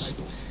inside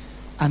us.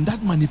 And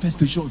that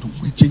manifestation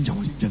will change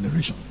our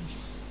generation.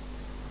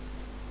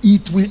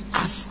 It will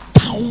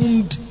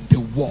astound the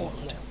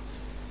world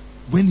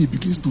when he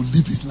begins to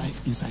live his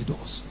life inside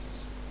us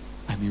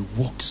and he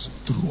walks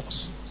through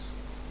us.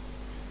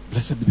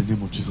 Blessed be the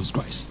name of Jesus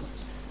Christ.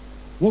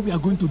 What we are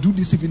going to do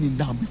this evening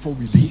now before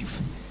we leave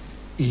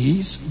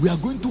is we are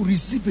going to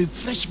receive a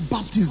fresh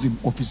baptism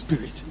of his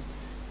spirit.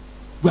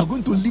 We are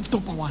going to lift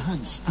up our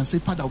hands and say,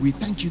 Father, we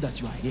thank you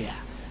that you are here.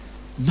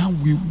 Now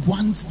we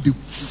want the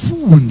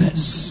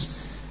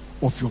fullness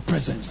of your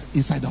presence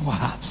inside our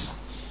hearts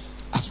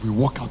as we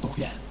walk out of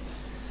here.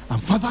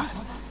 And Father,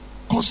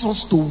 cause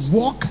us to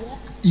walk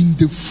in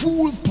the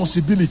full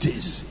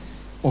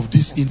possibilities of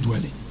this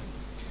indwelling.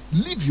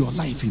 Live your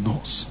life in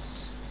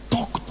us.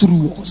 Talk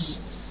through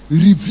us.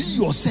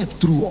 Reveal yourself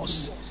through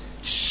us.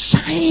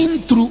 Shine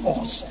through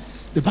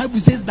us. The Bible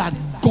says that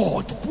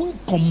God, who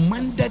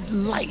commanded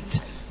light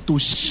to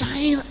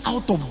shine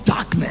out of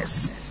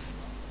darkness,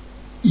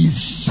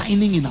 is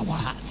shining in our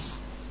hearts.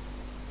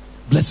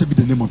 Blessed be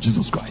the name of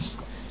Jesus Christ.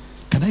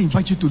 Can I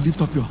invite you to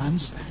lift up your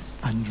hands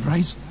and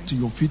rise to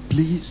your feet,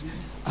 please,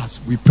 as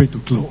we pray to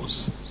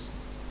close.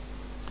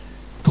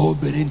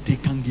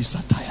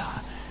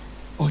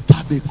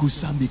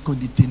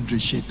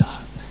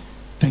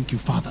 Thank you,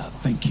 Father.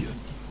 Thank you.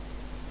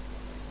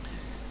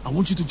 I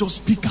want you to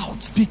just speak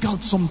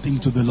out something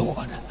to the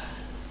Lord.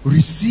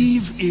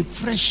 Receive a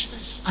fresh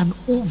and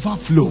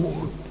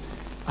overflow.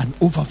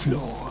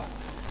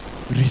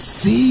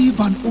 Receive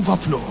an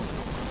overflow.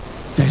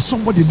 There is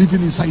somebody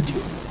living inside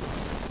you.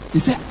 He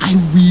said, I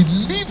will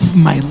live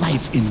my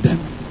life in them.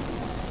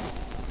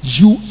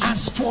 You,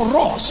 as for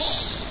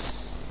us,